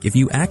be like if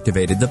you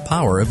activated the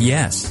power of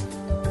yes?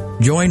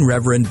 Join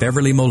Reverend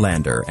Beverly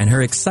Molander and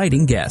her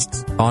exciting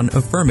guests on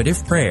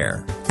Affirmative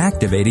Prayer,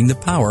 Activating the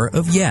Power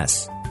of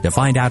Yes, to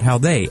find out how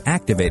they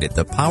activated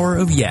the power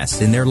of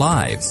yes in their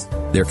lives,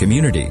 their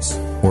communities,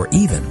 or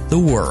even the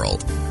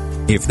world.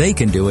 If they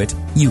can do it,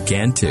 you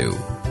can too.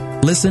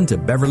 Listen to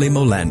Beverly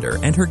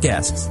Molander and her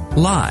guests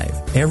live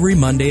every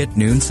Monday at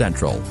noon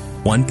Central,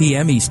 1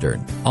 p.m.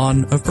 Eastern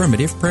on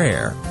Affirmative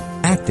Prayer,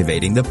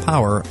 Activating the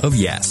Power of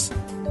Yes.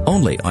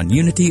 Only on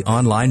Unity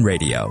Online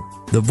Radio,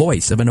 the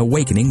voice of an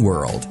awakening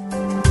world.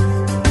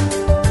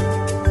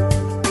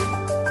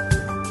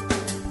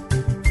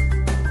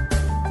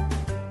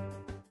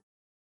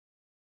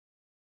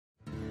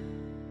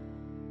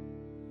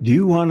 Do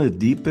you want to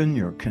deepen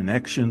your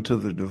connection to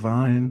the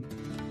divine,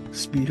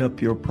 speed up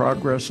your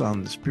progress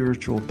on the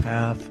spiritual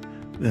path?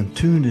 Then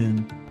tune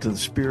in to the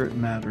Spirit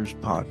Matters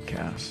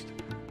podcast.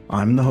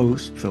 I'm the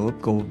host,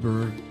 Philip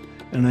Goldberg,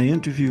 and I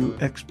interview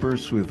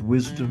experts with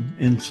wisdom,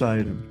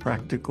 insight, and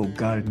practical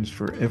guidance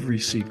for every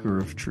seeker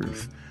of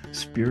truth.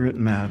 Spirit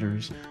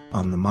Matters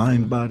on the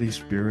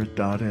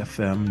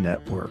MindBodySpirit.fm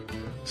network.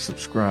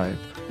 Subscribe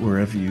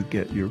wherever you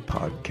get your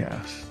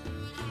podcasts.